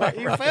asking where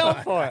you fell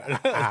for it.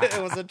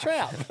 It was a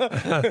trap.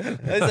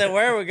 They said,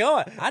 where are we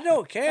going? I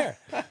don't care.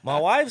 My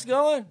wife's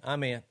going.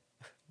 I'm in.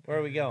 Where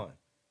are we going?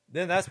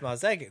 Then that's my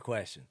second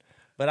question.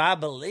 But I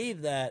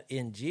believe that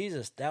in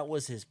Jesus, that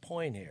was his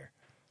point here.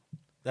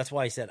 That's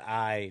why he said,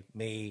 I,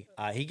 me,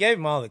 I. He gave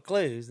him all the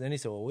clues. Then he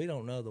said, well, we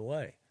don't know the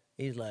way.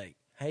 He's like,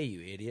 hey,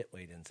 you idiot.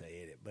 Well, he didn't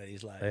say idiot, but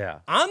he's like,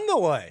 I'm the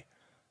way.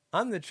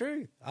 I'm the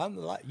truth. I'm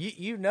the light.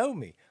 You know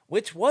me,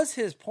 which was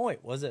his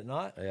point, was it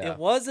not? Yeah. It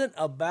wasn't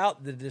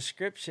about the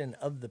description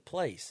of the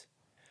place.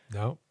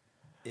 No.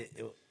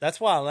 That's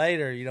why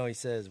later, he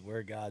says,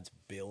 we're God's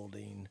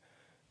building.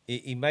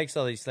 He makes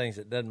all these things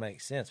that doesn't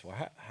make sense.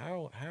 Well,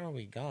 how are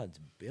we God's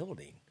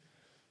building?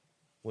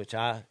 Which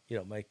I,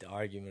 make the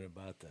argument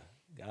about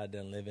God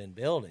doesn't live in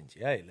buildings.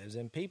 Yeah, he lives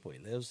in people. He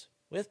lives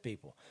with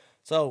people.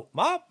 So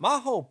my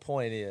whole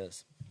point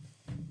is,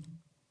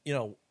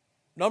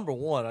 number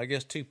one, I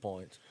guess 2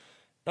 points.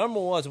 Number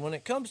one is when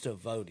it comes to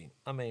voting,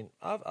 I mean,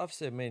 I've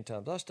said many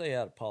times, I stay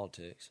out of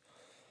politics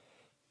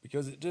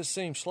because it just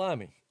seems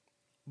slimy.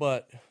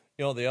 But,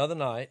 the other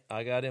night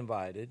I got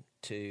invited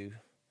to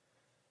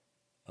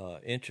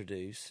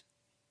introduce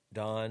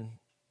Don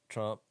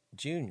Trump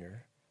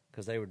Jr.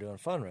 because they were doing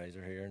a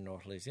fundraiser here in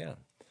North Louisiana.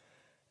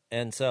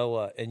 And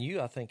so, and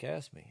you, I think,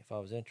 asked me if I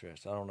was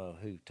interested. I don't know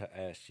who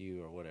asked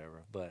you or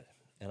whatever,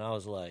 and I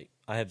was like,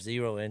 I have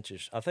zero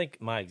interest. I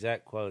think my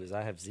exact quote is,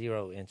 I have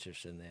zero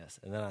interest in this.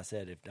 And then I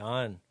said, if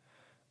Don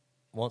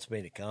wants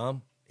me to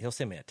come, he'll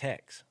send me a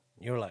text.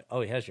 You were like,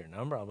 oh, he has your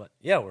number? I'm like,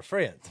 yeah, we're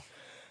friends.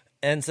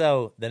 And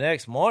so the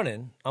next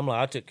morning, I'm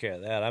like, I took care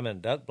of that. I'm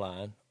in duck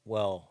blind.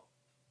 Well,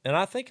 and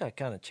I think I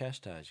kind of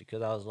chastised you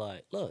because I was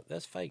like, look,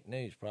 that's fake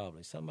news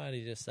probably.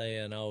 Somebody just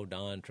saying, oh,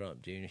 Don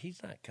Trump Jr.,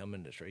 he's not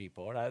coming to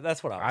Shreveport.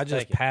 That's what I was I just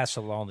thinking. pass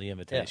along the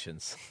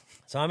invitations.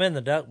 Yeah. So I'm in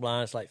the duck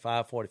blind. It's like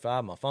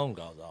 5:45. My phone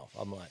goes off.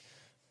 I'm like,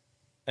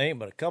 ain't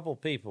but a couple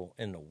people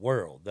in the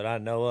world that I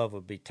know of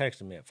would be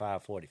texting me at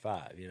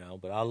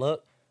 5:45, But I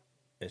look,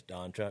 it's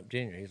Don Trump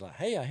Jr. He's like,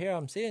 hey, I hear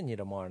I'm seeing you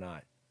tomorrow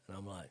night. And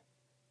I'm like,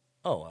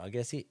 oh, I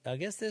guess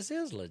this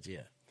is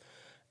legit.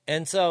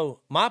 And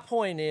so my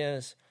point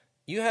is,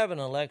 you have an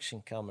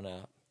election coming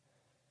up,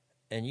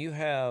 and you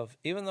have,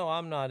 even though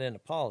I'm not into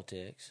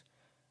politics,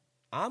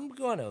 I'm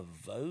going to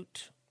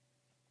vote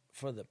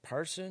for the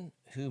person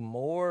who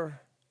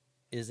more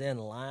is in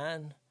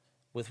line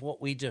with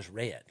what we just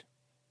read.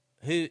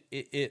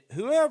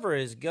 Whoever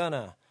is going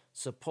to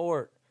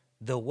support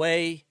the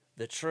way,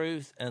 the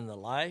truth, and the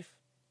life,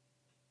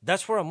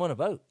 that's where I'm going to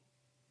vote.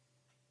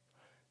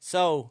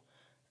 So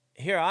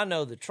here I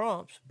know the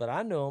Trumps, but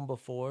I knew them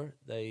before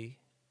they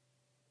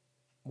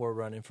were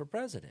running for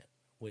president.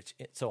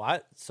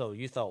 So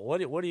you thought,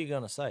 what are you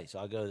going to say? So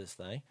I go to this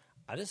thing.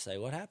 I just say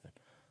what happened.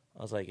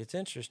 I was like, it's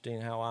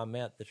interesting how I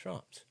met the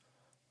Trumps.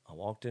 I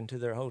walked into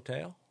their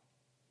hotel,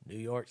 New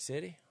York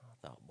City.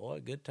 I thought, boy,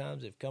 good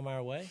times have come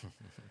our way.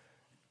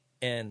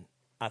 And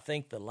I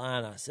think the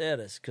line I said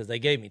is, because they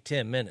gave me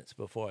 10 minutes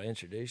before I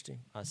introduced him.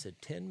 I said,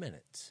 10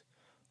 minutes.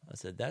 I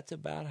said, that's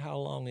about how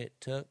long it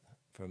took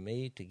for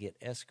me to get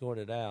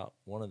escorted out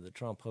one of the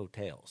Trump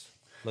hotels,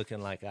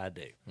 looking like I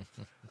do.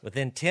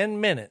 Within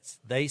 10 minutes,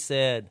 they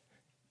said,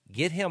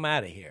 get him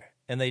out of here.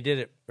 And they did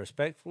it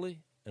respectfully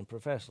and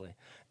professionally.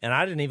 And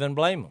I didn't even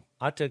blame them.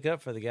 I took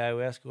up for the guy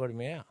who escorted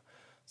me out.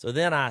 So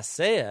then I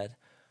said,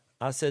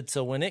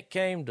 so when it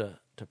came to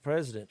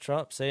President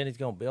Trump saying he's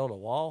going to build a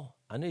wall,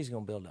 I knew he's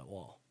going to build that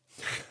wall.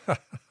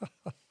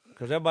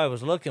 Because everybody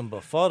was looking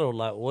befuddled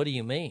like, what do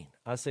you mean?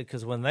 I said,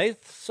 because when they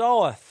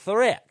saw a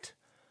threat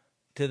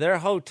to their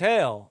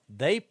hotel,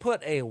 they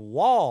put a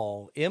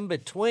wall in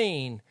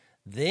between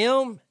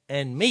them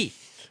and me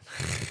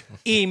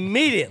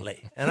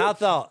immediately. And I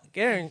thought,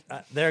 Garen,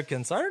 they're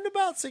concerned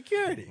about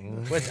security,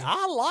 which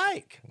I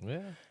like. Yeah.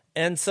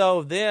 And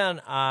so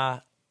then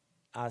I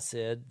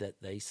said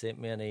that they sent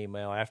me an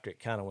email after it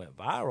kind of went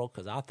viral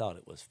because I thought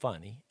it was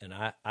funny. And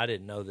I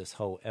didn't know this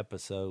whole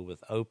episode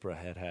with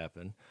Oprah had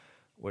happened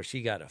where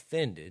she got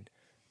offended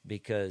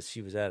because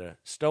she was at a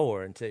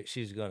store and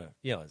she was going to,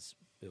 it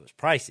was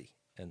pricey.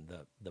 And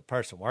the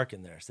person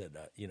working there said,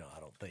 I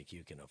don't think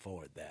you can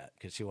afford that,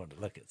 because she wanted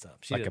to look at something.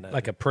 She didn't know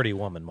like a Pretty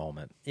Woman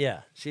moment.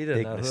 Yeah, she didn't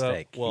Big know.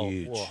 mistake.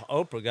 Huge. Well,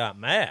 Oprah got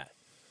mad.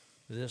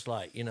 It was just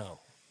like,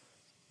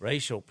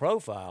 racial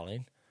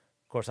profiling.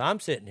 Of course,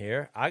 I'm sitting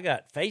here. I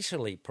got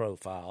facially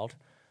profiled,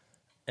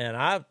 and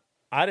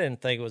I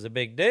didn't think it was a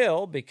big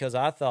deal because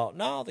I thought,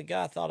 no, the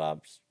guy thought I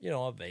was,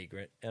 a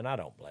vagrant, and I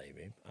don't blame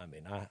him. I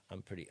mean,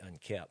 I'm pretty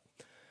unkept.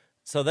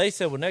 So they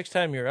said, well, next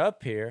time you're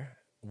up here,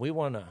 we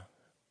want to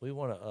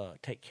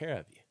take care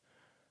of you.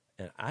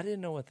 And I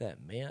didn't know what that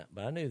meant,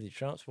 but I knew the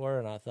Trumps were,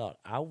 and I thought,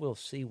 I will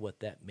see what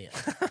that meant.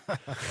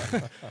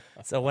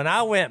 So when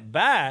I went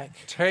back...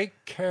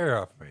 Take care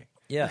of me.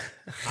 Yeah.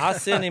 I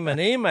sent him an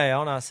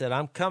email, and I said,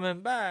 I'm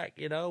coming back.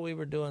 We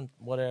were doing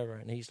whatever.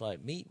 And he's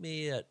like, meet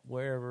me at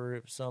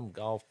wherever, some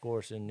golf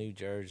course in New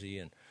Jersey.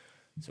 And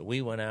so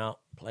we went out,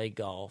 played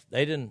golf.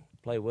 They didn't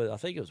play with it. I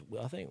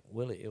think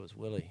Willie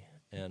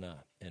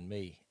and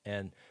me.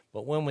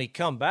 But when we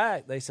come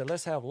back, they said,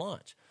 let's have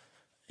lunch.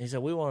 He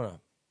said, we want to,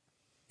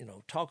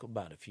 talk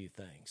about a few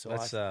things. So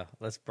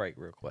let's break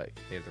real quick.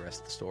 Hear the rest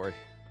of the story.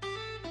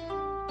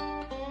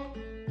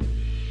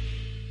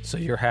 So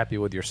you're happy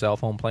with your cell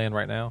phone plan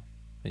right now?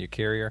 in your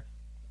carrier?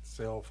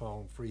 Cell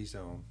phone free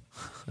zone.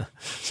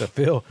 So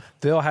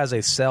Phil has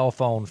a cell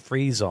phone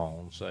free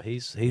zone, so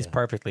he's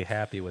perfectly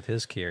happy with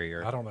his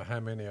carrier. I don't know how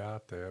many are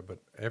out there, but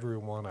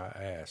everyone I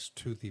ask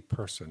to the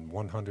person,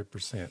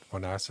 100%,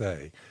 when I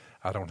say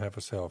I don't have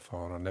a cell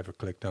phone, I never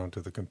clicked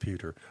onto the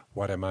computer,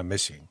 what am I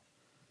missing?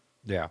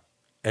 Yeah,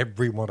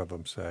 Every one of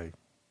them say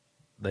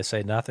they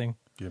say nothing.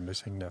 you're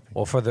missing nothing.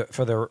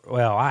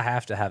 Well, I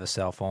have to have a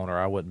cell phone, or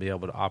I wouldn't be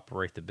able to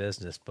operate the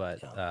business.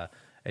 But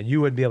and you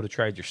wouldn't be able to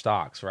trade your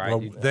stocks, right?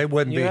 Well, they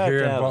wouldn't be You have to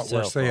hearing have a what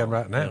we're cell saying phone,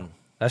 right now. and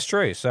That's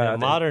true. So in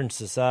modern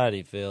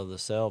society, Phil, the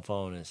cell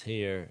phone is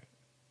here,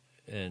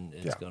 and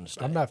it's going to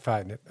stay. I'm not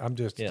fighting it. I'm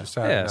just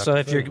deciding. yeah. not So to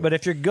if you're fool it.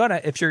 if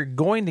you're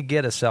going to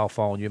get a cell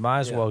phone, you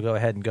might as well go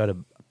ahead and go to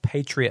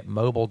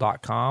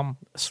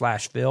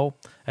patriotmobile.com/Phil.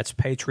 That's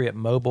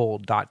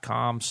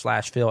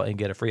patriotmobile.com/Phil and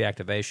get a free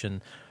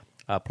activation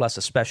plus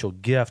a special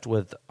gift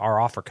with our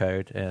offer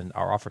code, and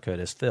our offer code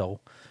is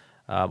Phil.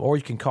 Or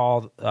you can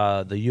call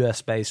the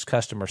U.S.-based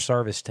customer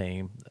service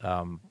team.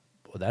 Well,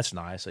 that's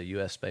nice, a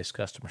U.S.-based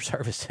customer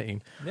service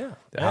team. Yeah,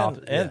 How-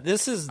 and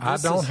this is I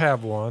don't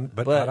have one,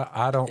 but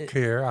I don't it-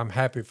 care. I'm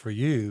happy for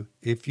you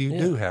if you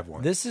do have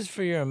one. This is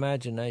for your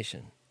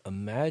imagination.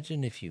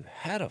 Imagine if you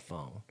had a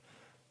phone.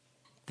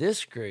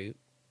 This group,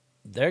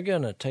 they're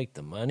going to take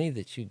the money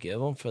that you give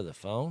them for the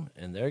phone,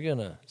 and they're going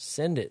to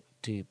send it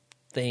to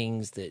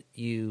things that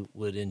you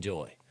would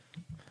enjoy.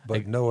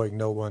 But knowing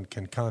no one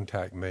can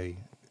contact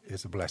me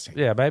is a blessing.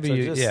 Yeah, maybe So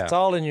you. it's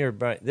all in your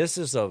brain. This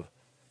is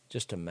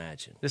just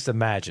imagine. Just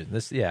imagine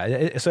this.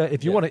 Yeah. So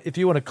if you want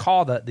to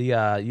call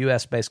the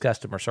U.S. based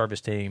customer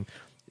service team,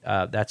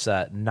 that's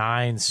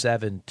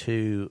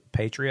 972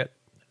 Patriot,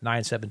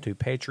 972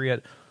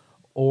 Patriot,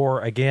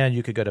 or again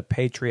you could go to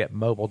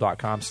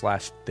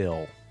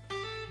patriotmobile.com/Phil.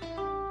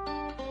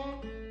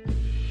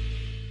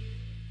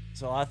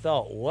 So I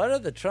thought, what are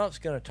the Trumps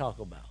going to talk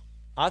about?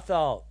 I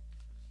thought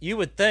you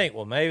would think,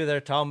 well, maybe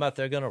they're talking about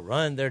their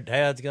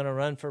dad's going to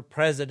run for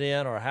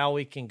president, or how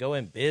we can go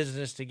in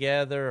business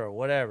together, or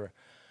whatever.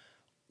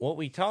 What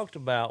we talked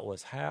about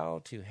was how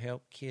to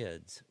help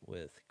kids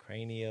with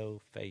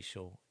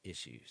craniofacial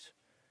issues.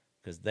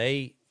 Because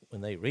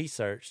when they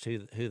researched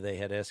who they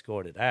had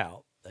escorted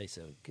out, they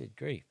said, good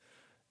grief,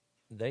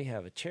 they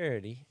have a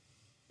charity,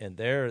 and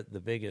they're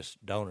the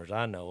biggest donors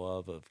I know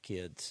of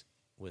kids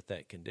with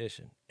that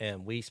condition.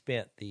 And we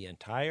spent the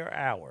entire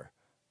hour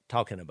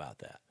talking about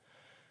that.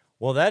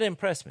 Well, that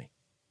impressed me,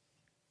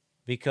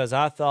 because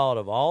I thought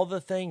of all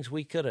the things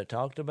we could have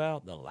talked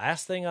about, the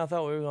last thing I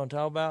thought we were going to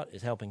talk about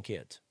is helping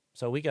kids.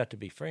 So we got to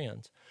be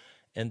friends.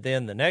 And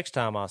then the next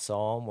time I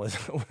saw him was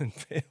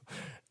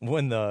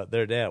when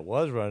their dad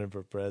was running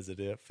for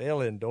president.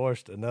 Phil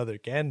endorsed another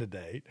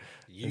candidate.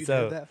 You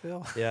did that,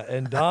 Phil? Yeah,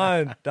 and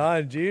Don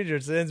Jr.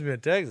 sends me a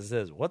text and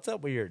says, "What's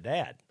up with your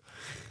dad?"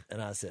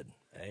 And I said,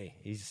 "Hey,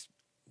 he's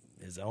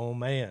his own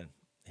man."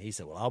 He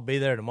said, "Well, I'll be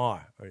there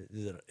tomorrow. Or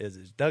is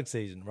it duck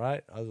season,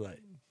 right?" I was like,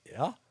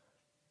 "Yeah."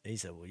 He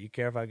said, "Well, you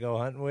care if I go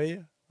hunting with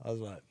you?" I was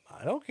like,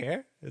 "I don't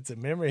care. It's a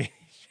memory."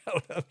 He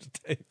showed up to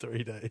take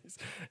 3 days.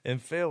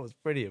 And Phil was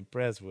pretty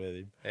impressed with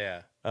him.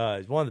 Yeah.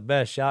 He's one of the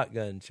best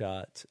shotgun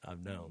shots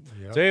I've known.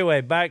 Yep. So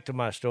anyway, back to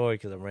my story,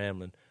 because I'm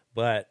rambling.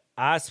 But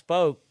I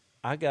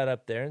got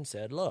up there and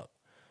said, look,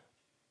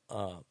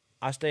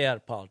 I stay out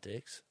of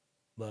politics,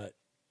 but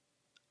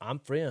I'm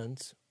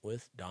friends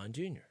with Don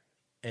Jr.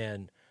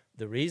 And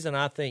the reason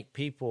I think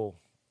people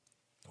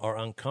are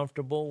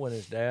uncomfortable when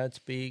his dad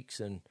speaks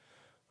and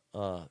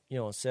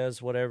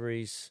says whatever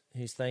he's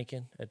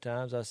thinking at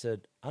times, I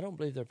said, I don't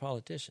believe they're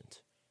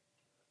politicians.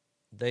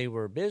 They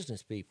were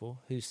business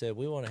people who said,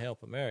 we want to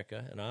help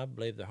America, and I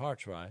believe their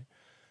heart's right.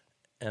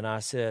 And I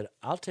said,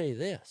 I'll tell you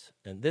this,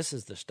 and this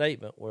is the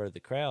statement where the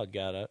crowd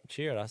got up and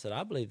cheered. I said,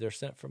 I believe they're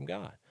sent from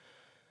God.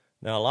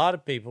 Now, a lot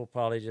of people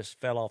probably just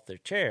fell off their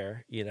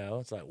chair.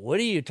 It's like, what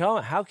are you talking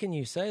about? How can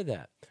you say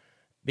that?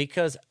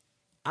 Because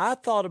I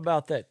thought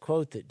about that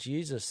quote that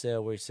Jesus said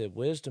where he said,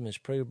 wisdom is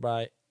proved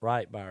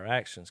right by our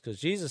actions. Because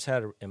Jesus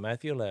in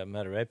Matthew 11,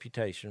 had a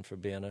reputation for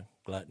being a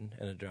glutton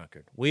and a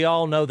drunkard. We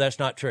all know that's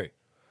not true.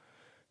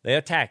 They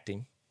attacked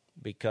him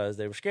because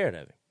they were scared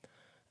of him.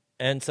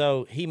 And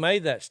so he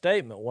made that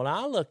statement. When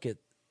I look at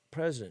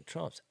President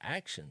Trump's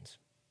actions,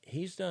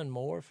 he's done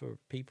more for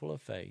people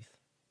of faith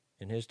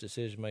in his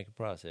decision-making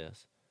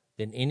process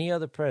than any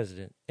other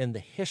president in the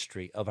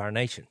history of our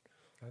nation.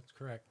 That's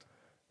correct.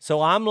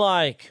 So I'm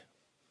like,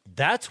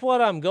 that's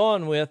what I'm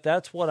going with.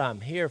 That's what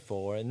I'm here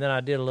for. And then I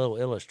did a little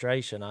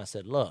illustration. I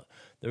said, look,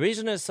 the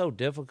reason it's so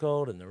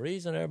difficult and the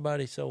reason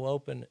everybody's so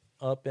open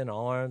up in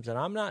arms, and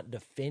I'm not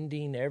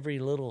defending every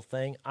little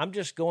thing. I'm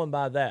just going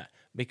by that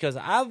because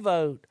I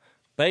vote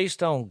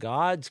based on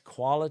God's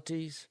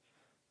qualities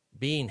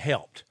being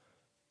helped.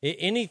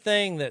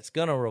 Anything that's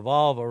going to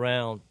revolve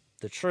around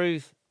the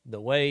truth,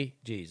 the way,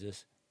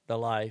 Jesus, the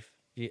life,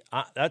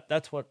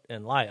 that's what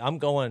in life. I'm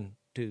going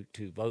to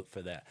vote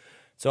for that.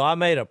 So I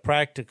made a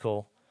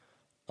practical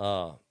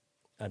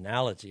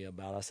analogy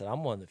about. I said,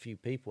 I'm one of the few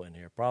people in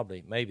here,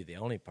 probably maybe the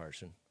only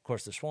person. Of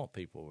course, the swamp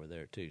people were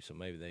there too, so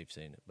maybe they've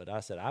seen it. But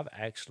I said, I've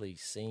actually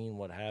seen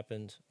what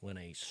happens when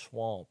a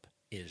swamp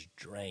is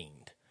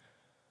drained.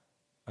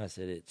 I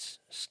said, it's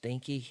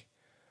stinky.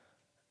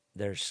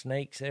 There's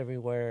snakes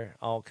everywhere,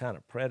 all kind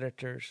of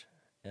predators.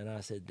 And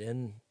I said,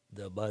 then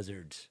the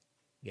buzzards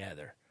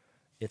gather.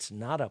 It's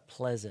not a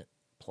pleasant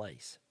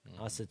place.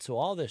 I said, so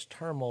all this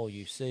turmoil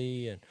you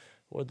see and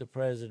toward the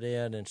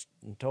president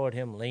and toward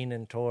him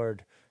leaning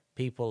toward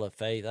people of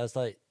faith, I was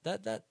like,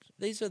 that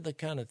these are the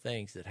kind of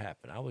things that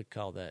happen. I would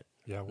call that.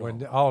 Yeah,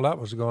 when all that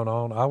was going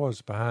on, I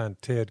was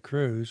behind Ted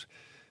Cruz,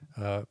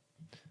 the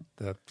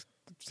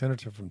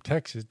senator from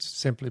Texas,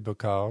 simply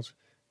because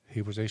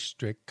he was a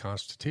strict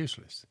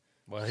constitutionalist.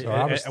 Well, he's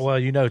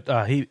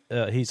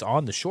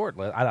on the short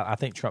list. I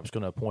think Trump's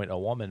going to appoint a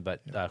woman,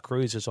 but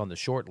Cruz is on the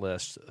short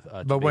list.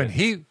 But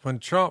when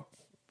Trump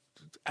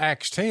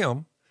axed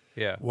him,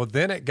 well,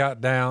 then it got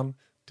down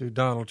to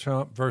Donald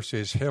Trump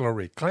versus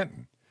Hillary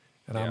Clinton,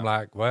 and I'm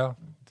like, well,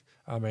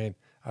 I mean,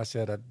 I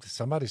said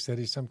somebody said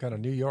he's some kind of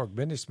New York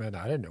businessman.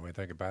 I didn't know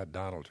anything about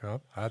Donald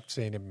Trump. I'd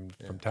seen him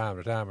from time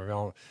to time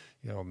on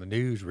the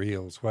news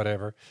reels,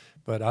 whatever.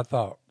 But I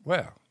thought,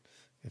 well,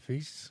 if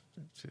he's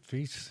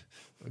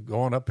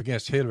going up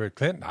against Hillary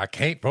Clinton, I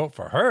can't vote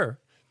for her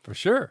for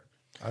sure.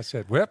 I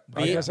said, well,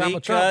 I guess I'm a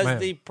Trump man. Because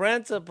the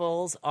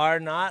principles are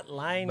not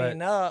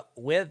lining up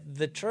with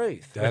the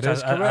truth. That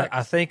is correct.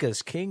 I think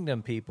as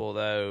kingdom people,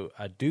 though,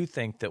 I do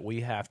think that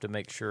we have to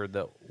make sure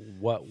that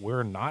what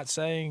we're not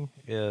saying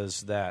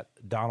is that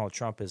Donald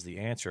Trump is the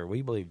answer.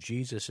 We believe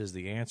Jesus is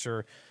the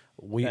answer.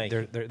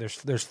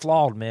 There's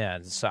flawed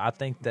men, so I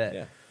think that.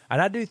 Yeah.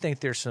 And I do think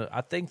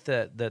I think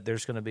that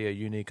there's going to be a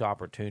unique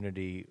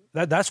opportunity.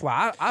 That's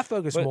why I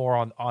focus more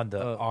on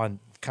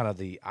kind of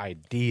the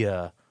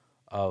idea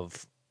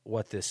of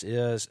what this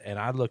is, and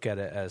I look at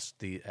it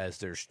as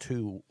there's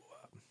two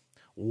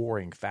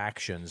warring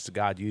factions.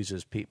 God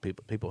uses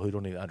people who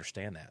don't even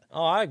understand that.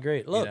 Oh, I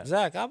agree. Look,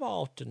 Zach, I've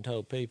often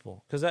told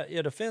people, because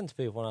it offends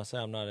people when I say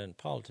I'm not in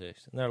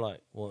politics, and they're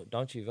like, "Well,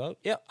 don't you vote?"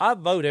 Yeah, I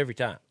vote every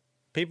time.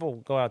 People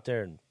go out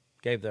there and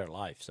gave their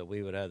life so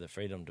we would have the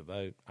freedom to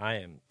vote. I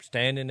am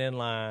standing in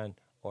line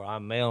or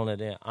I'm mailing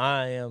it in.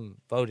 I am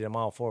voting. I'm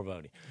all for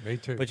voting. Me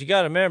too. But you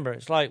got to remember,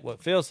 it's like what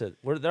Phil said.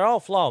 They're all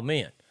flawed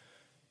men.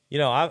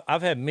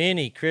 I've had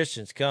many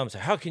Christians come and say,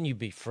 how can you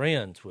be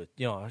friends with,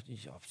 I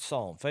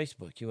saw on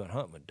Facebook you went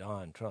hunting with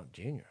Don Trump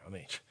Jr. I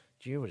mean,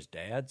 did you hear what his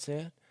dad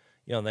said?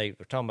 They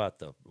were talking about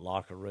the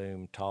locker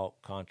room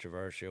talk,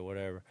 controversy or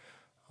whatever.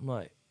 I'm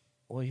like,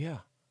 well, yeah,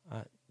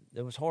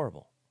 it was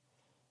horrible.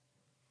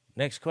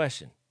 Next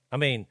question. I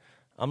mean,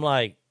 I'm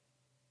like,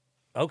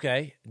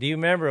 okay. Do you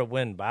remember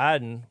when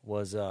Biden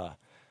was,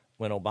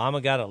 when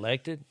Obama got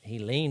elected, he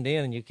leaned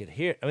in and you could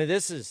hear. I mean,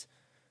 this is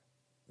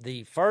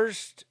the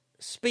first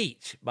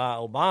speech by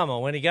Obama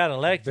when he got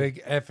elected.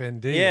 Big effing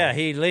deal. Yeah,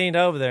 he leaned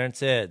over there and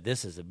said,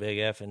 this is a big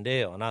effing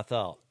deal. And I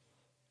thought,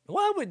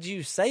 why would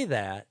you say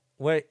that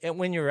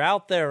when you're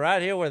out there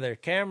right here where there are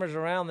cameras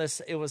around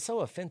this? It was so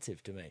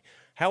offensive to me.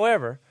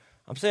 However,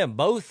 I'm saying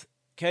both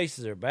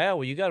cases are bad.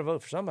 Well, you got to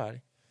vote for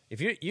somebody. If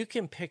you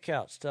can pick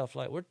out stuff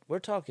like we're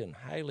talking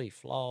highly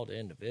flawed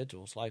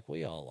individuals like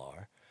we all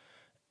are,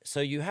 so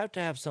you have to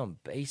have some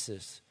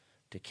basis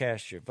to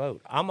cast your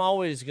vote. I'm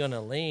always going to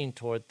lean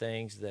toward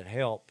things that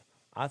help,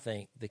 I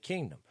think, the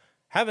kingdom.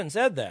 Having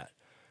said that,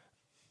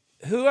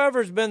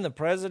 whoever's been the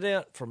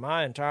president for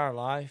my entire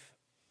life,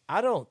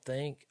 I don't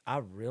think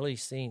I've really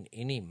seen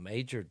any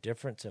major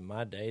difference in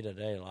my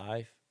day-to-day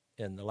life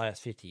in the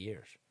last 50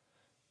 years.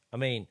 I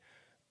mean,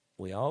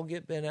 we all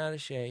get bent out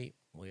of shape.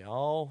 We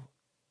all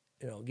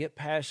get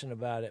passionate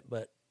about it,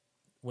 but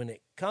when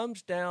it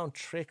comes down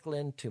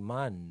trickling to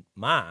my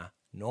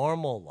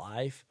normal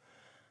life,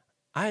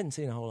 I hadn't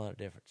seen a whole lot of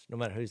difference, no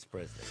matter who's the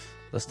president.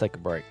 Let's take a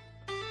break.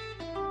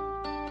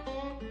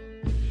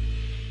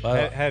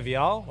 Have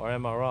y'all, or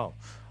am I wrong?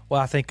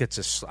 Well, I think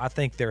I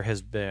think there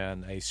has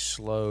been a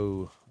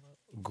slow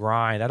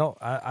grind.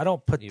 I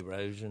don't put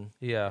erosion.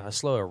 Yeah, a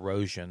slow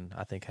erosion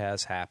I think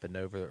has happened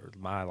over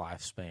my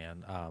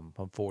lifespan. I'm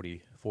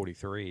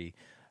 43.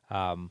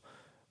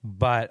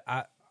 But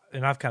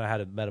I've kind of had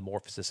a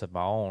metamorphosis of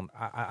my own.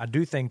 I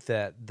do think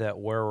that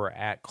where we're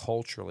at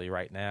culturally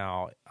right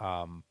now,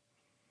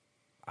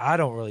 I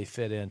don't really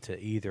fit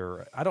into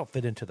either. I don't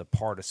fit into the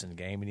partisan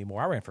game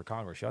anymore. I ran for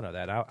Congress. Y'all know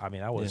that.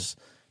 I was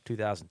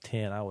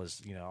 2010. I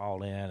was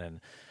all in,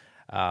 and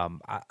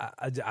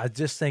I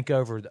just think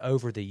over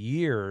the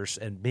years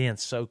and being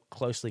so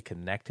closely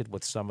connected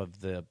with some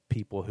of the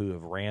people who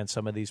have ran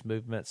some of these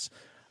movements.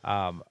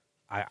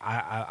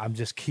 I'm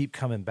just keep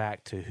coming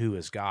back to who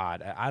is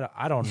God.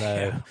 I don't know.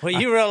 Yeah. Well,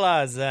 you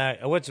realize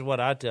that, which is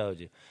what I told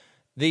you.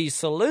 The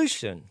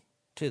solution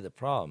to the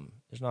problem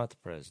is not the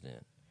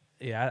president.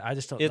 Yeah, I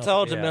just don't. It's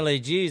ultimately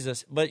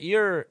Jesus. But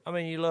you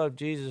love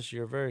Jesus.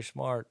 You're a very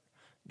smart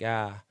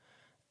guy,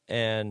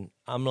 and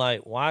I'm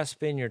like, why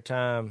spend your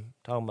time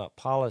talking about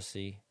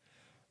policy?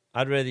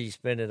 I'd rather you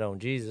spend it on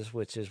Jesus,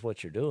 which is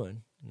what you're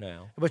doing.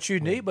 now. But you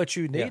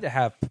need to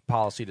have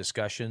policy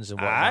discussions and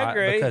whatnot. I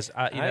agree. Because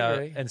I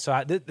agree. And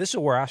so this is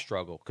where I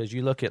struggle, because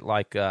you look at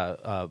like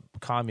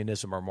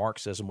communism or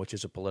Marxism, which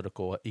is a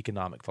political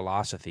economic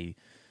philosophy,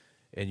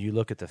 and you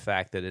look at the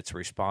fact that it's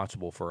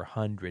responsible for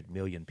 100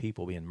 million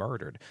people being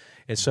murdered.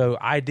 And so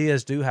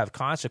ideas do have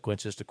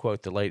consequences, to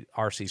quote the late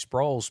R.C.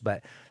 Sproul.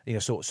 But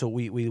so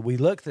we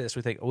look at this,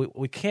 we think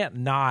we can't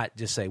not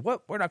just say,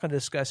 well, we're not going to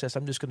discuss this.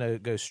 I'm just going to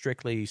go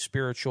strictly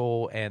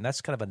spiritual, and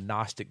that's kind of a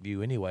Gnostic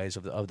view, anyways,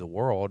 of the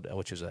world,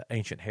 which is an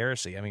ancient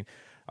heresy. I mean,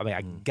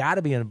 I got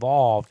to be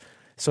involved.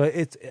 So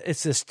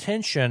it's this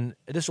tension.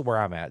 This is where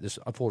I'm at. This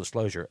full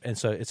disclosure, and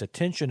so it's a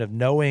tension of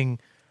knowing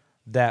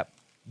that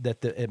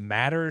it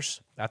matters.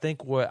 I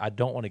think what I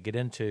don't want to get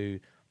into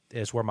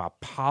is where my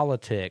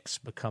politics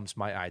becomes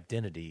my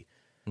identity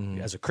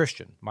as a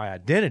Christian. My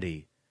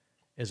identity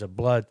is a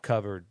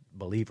blood-covered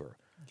believer.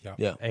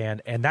 Yeah.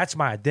 And that's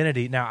my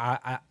identity. Now,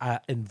 I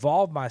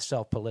involve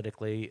myself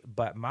politically,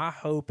 but my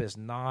hope is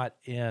not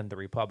in the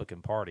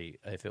Republican Party.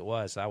 If it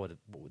was,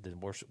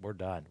 then we're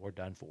done. We're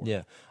done for.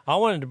 Yeah. I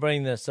wanted to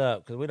bring this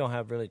up because we don't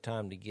have really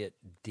time to get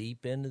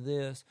deep into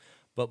this.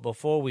 But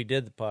before we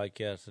did the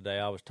podcast today,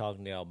 I was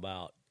talking to y'all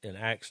about in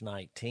Acts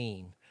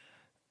 19,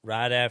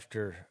 right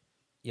after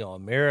a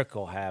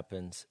miracle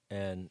happens,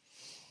 and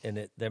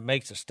it there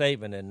makes a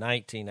statement in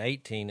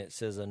 19:18. It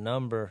says a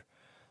number.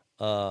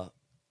 Let's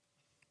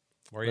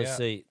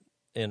see.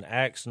 In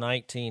Acts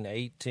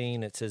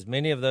 19:18, it says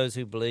many of those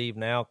who believed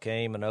now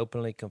came and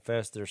openly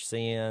confessed their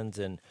sins,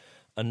 and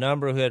a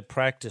number who had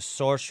practiced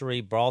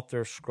sorcery brought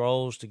their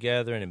scrolls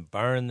together and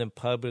burned them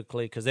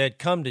publicly because they had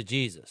come to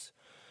Jesus.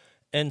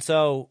 And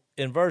so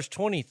in verse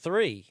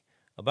 23,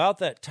 about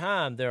that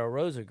time, there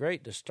arose a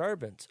great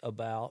disturbance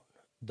about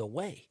the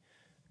way.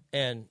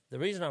 And the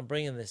reason I'm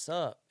bringing this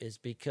up is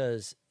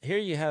because here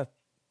you have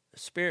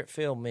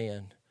Spirit-filled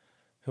men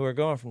who are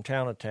going from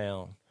town to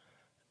town,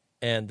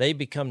 and they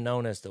become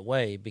known as the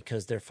way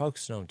because they're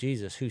focusing on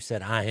Jesus, who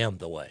said, I am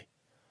the way.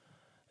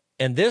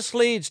 And this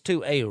leads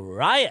to a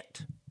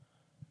riot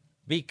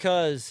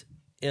because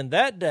in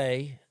that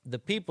day, the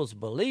people's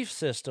belief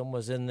system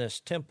was in this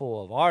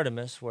temple of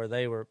Artemis, where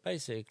they were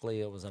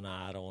basically, it was an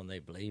idol, and they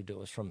believed it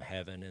was from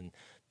heaven. And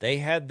they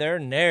had their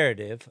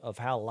narrative of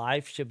how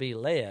life should be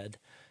led.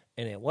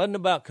 And it wasn't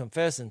about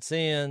confessing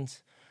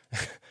sins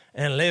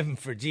and living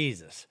for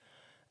Jesus.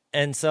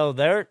 And so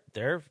they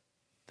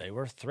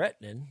were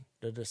threatening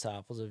the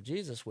disciples of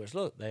Jesus, which,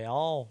 look, they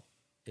all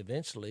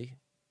eventually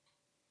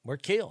were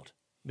killed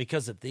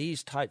because of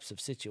these types of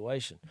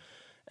situations.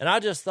 And I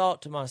just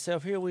thought to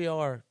myself, here we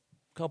are,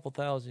 couple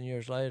thousand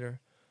years later,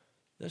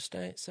 the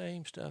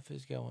same stuff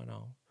is going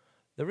on.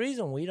 The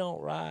reason we don't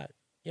riot,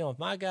 if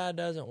my guy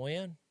doesn't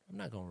win, I'm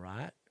not going to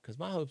riot because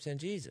my hope's in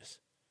Jesus.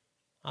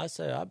 I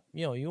say,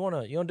 you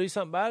want to do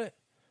something about it?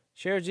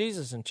 Share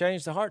Jesus and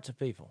change the hearts of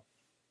people.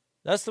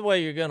 That's the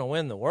way you're going to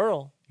win the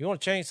world. You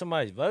want to change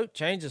somebody's vote,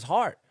 change his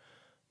heart.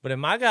 But if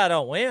my guy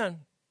don't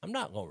win, I'm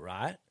not going to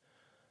riot.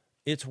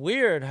 It's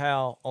weird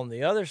how on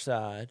the other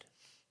side,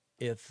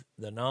 if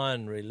the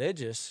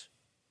non-religious,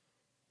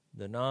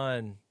 the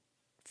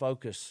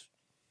non-focus,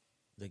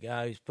 the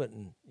guy who's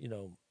putting,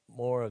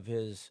 more of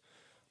his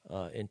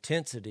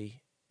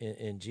intensity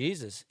in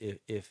Jesus,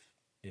 if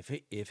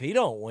he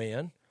don't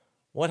win,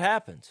 what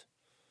happens?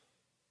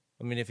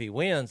 I mean, if he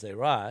wins, they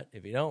riot.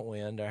 If he don't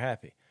win, they're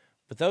happy.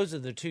 But those are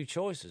the two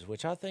choices,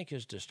 which I think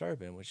is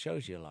disturbing, which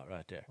shows you a lot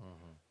right there.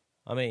 Mm-hmm.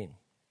 I mean,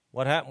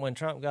 what happened when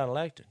Trump got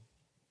elected?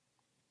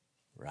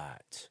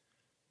 Riots.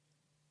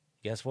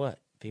 Guess what?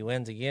 If he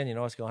wins again, you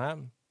know what's going to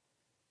happen?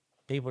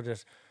 People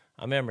just...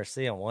 I remember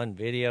seeing one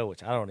video,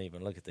 which I don't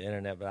even look at the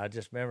internet, but I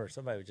just remember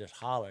somebody was just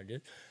hollering,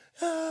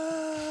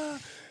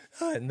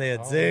 and they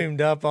had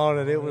zoomed up on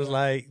it. It was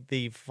like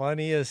the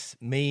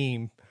funniest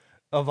meme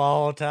of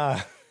all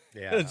time.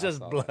 Yeah, it's just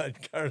blood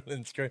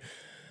curdling scream.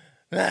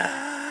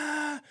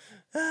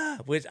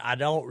 Which I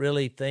don't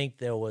really think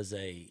there was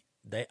I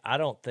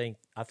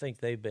think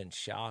they've been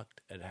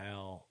shocked at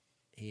how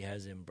he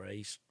has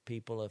embraced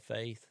people of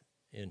faith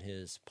in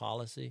his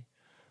policy,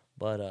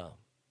 but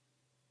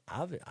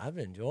I've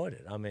enjoyed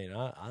it. I mean,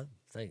 I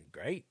think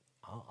great.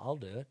 I'll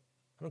do it.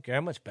 I don't care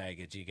how much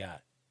baggage you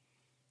got.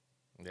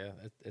 Yeah,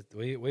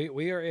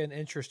 we are in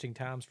interesting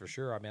times for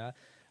sure. I mean,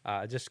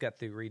 I just got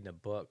through reading a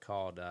book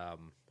called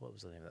what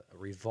was the name of it?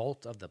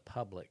 Revolt of the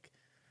Public.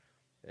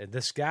 And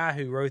this guy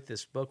who wrote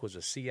this book was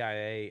a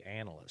CIA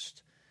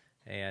analyst,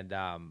 and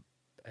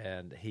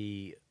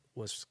he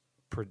was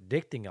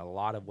predicting a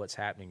lot of what's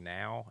happening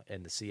now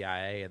in the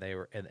CIA,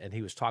 and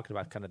he was talking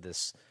about kind of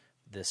this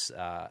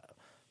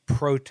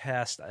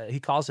protest. He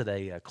calls it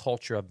a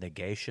culture of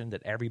negation,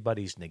 that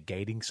everybody's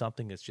negating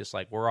something. It's just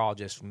like we're all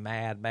just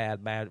mad.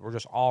 We're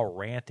just all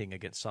ranting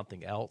against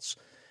something else,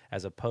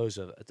 as opposed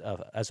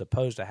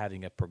to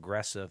having a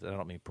progressive. I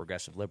don't mean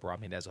progressive liberal. I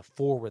mean as a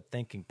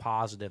forward-thinking,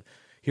 positive.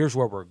 Here's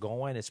where we're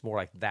going. It's more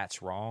like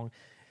that's wrong.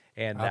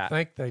 And I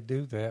think they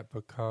do that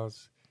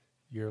because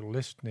you're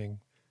listening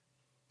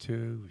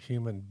to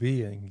human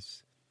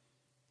beings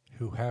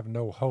who have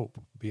no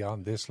hope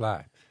beyond this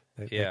life.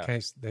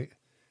 They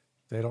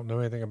They don't know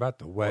anything about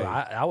the way.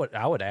 Well,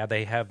 I would add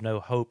they have no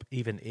hope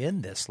even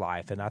in this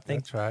life, and I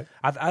think That's right.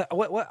 I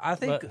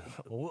think But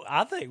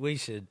I think we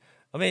should.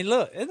 I mean,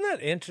 look, isn't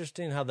that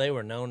interesting how they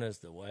were known as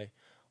the way?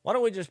 Why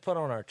don't we just put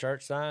on our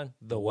church sign,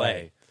 the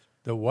way?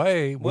 The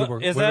way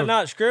Is that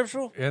not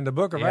scriptural? in the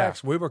book of Yeah.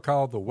 Acts? We were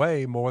called the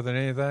way more than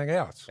anything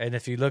else. And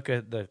if you look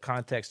at the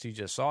context you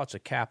just saw, it's a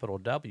capital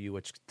W,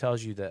 which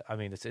tells you that. I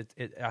mean,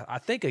 I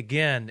think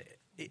again,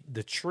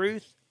 the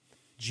truth.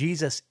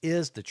 Jesus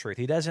is the truth.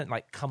 He doesn't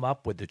like come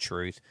up with the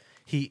truth.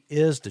 He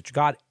is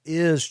God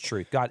is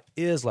truth. God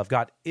is love.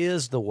 God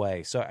is the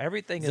way. So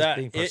everything is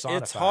being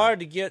personified. It's hard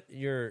to get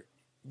the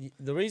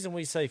reason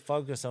we say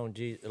focus on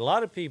Jesus. A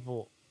lot of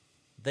people,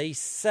 they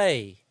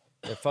say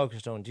they're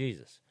focused on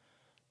Jesus,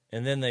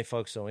 and then they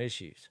focus on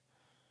issues.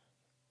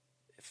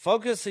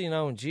 Focusing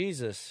on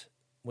Jesus,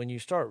 when you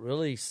start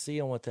really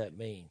seeing what that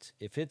means,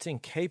 if it's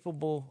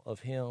incapable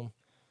of him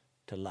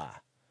to lie,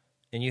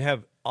 and you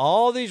have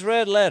all these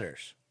red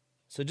letters,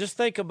 so just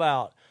think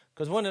about,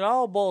 because when it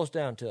all boils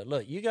down to it,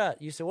 look, you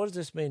said, what does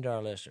this mean to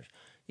our listeners?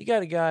 You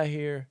got a guy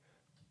here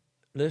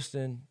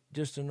listening,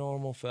 just a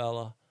normal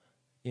fella,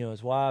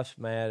 his wife's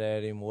mad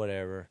at him,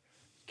 whatever,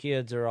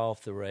 kids are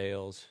off the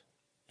rails,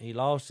 he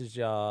lost his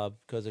job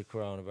because of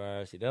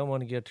coronavirus, he doesn't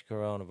want to get to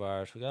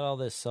coronavirus, we got all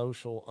this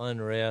social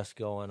unrest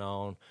going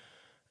on.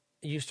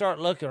 You start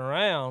looking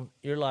around,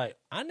 you're like,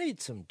 I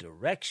need some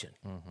direction.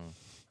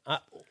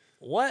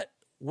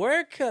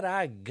 Where could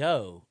I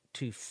go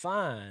to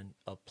find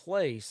a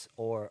place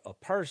or a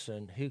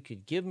person who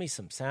could give me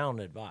some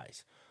sound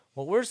advice?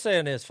 What we're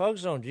saying is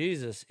focus on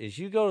Jesus is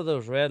you go to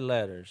those red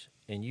letters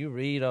and you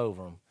read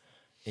over them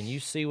and you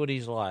see what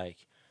he's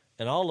like,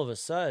 and all of a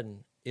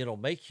sudden it'll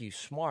make you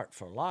smart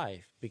for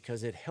life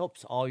because it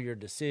helps all your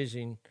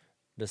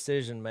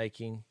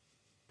decision-making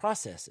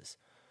processes.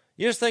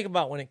 You just think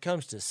about when it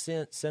comes to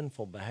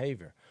sinful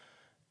behavior.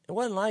 It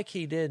wasn't like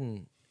he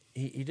didn't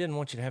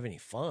want you to have any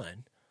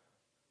fun.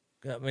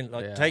 I mean,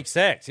 take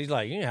sex. He's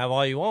like, you can have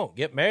all you want.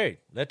 Get married.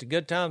 Let the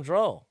good times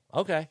roll.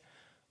 Okay.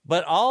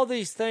 But all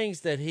these things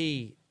that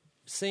he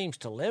seems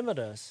to limit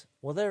us,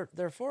 well,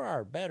 they're for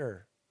our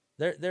better.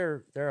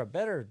 They're a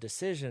better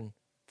decision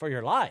for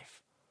your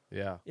life.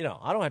 Yeah.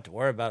 I don't have to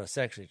worry about a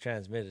sexually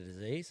transmitted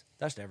disease.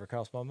 That's never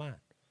crossed my mind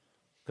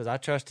because I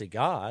trusted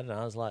God, and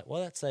I was like,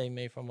 well, that saved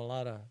me from a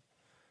lot of,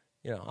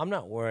 I'm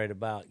not worried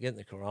about getting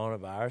the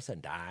coronavirus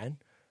and dying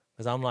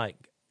because I'm like,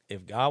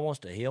 if God wants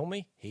to heal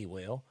me, he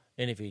will.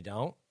 And if he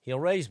don't,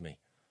 he'll raise me.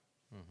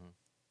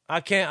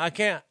 I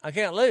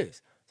can't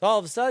lose. So all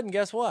of a sudden,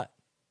 guess what?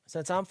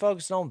 Since I'm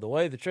focused on the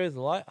way, the truth,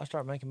 the light, I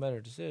start making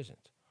better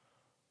decisions.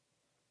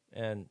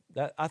 And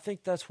I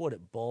think that's what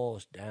it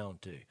boils down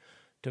to.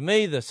 To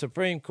me, the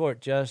Supreme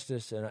Court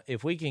justice, and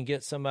if we can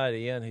get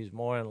somebody in who's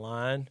more in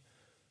line,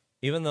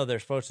 even though they're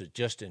supposed to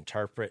just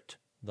interpret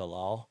the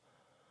law,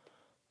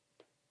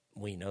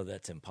 we know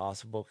that's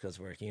impossible because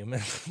we're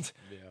humans.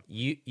 Yeah.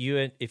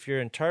 If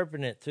you're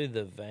interpreting it through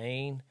the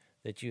vein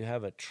that you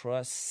have a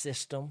trust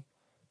system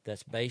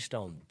that's based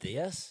on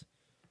this,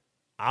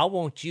 I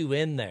want you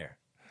in there.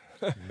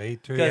 Me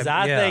too. Because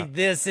I think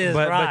this is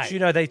right.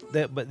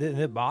 But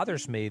it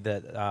bothers me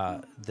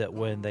that that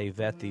when they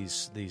vet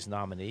these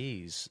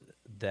nominees,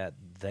 that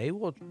they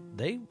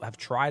have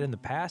tried in the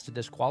past to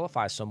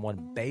disqualify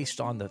someone based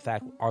on the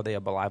fact, are they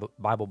a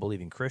Bible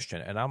believing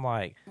Christian? And I'm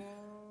like,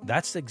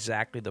 that's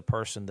exactly the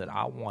person that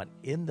I want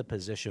in the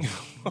position,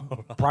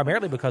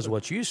 primarily because of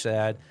what you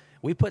said.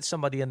 We put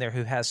somebody in there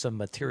who has some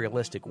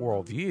materialistic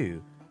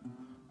worldview.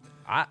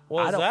 I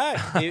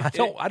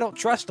don't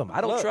trust them. I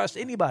don't trust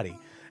anybody.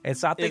 And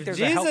so I think if there's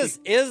Jesus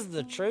is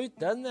the truth,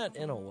 doesn't that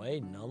in a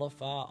way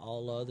nullify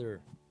all other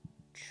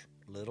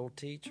little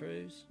t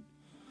truths?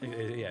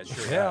 Yeah, it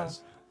sure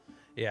does.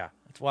 Yeah.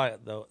 That's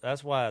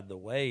why the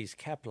way's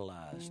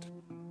capitalized.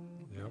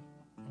 Yep.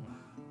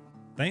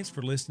 Thanks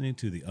for listening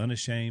to the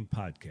Unashamed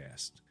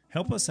Podcast.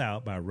 Help us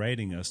out by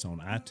rating us on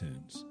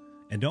iTunes.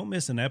 And don't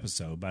miss an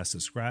episode by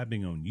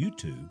subscribing on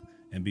YouTube,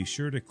 and be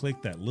sure to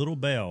click that little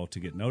bell to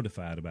get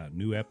notified about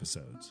new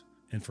episodes.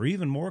 And for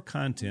even more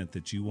content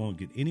that you won't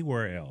get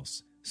anywhere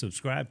else,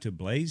 subscribe to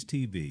Blaze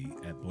TV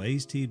at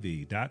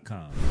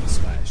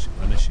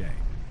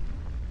blazetv.com/unashamed.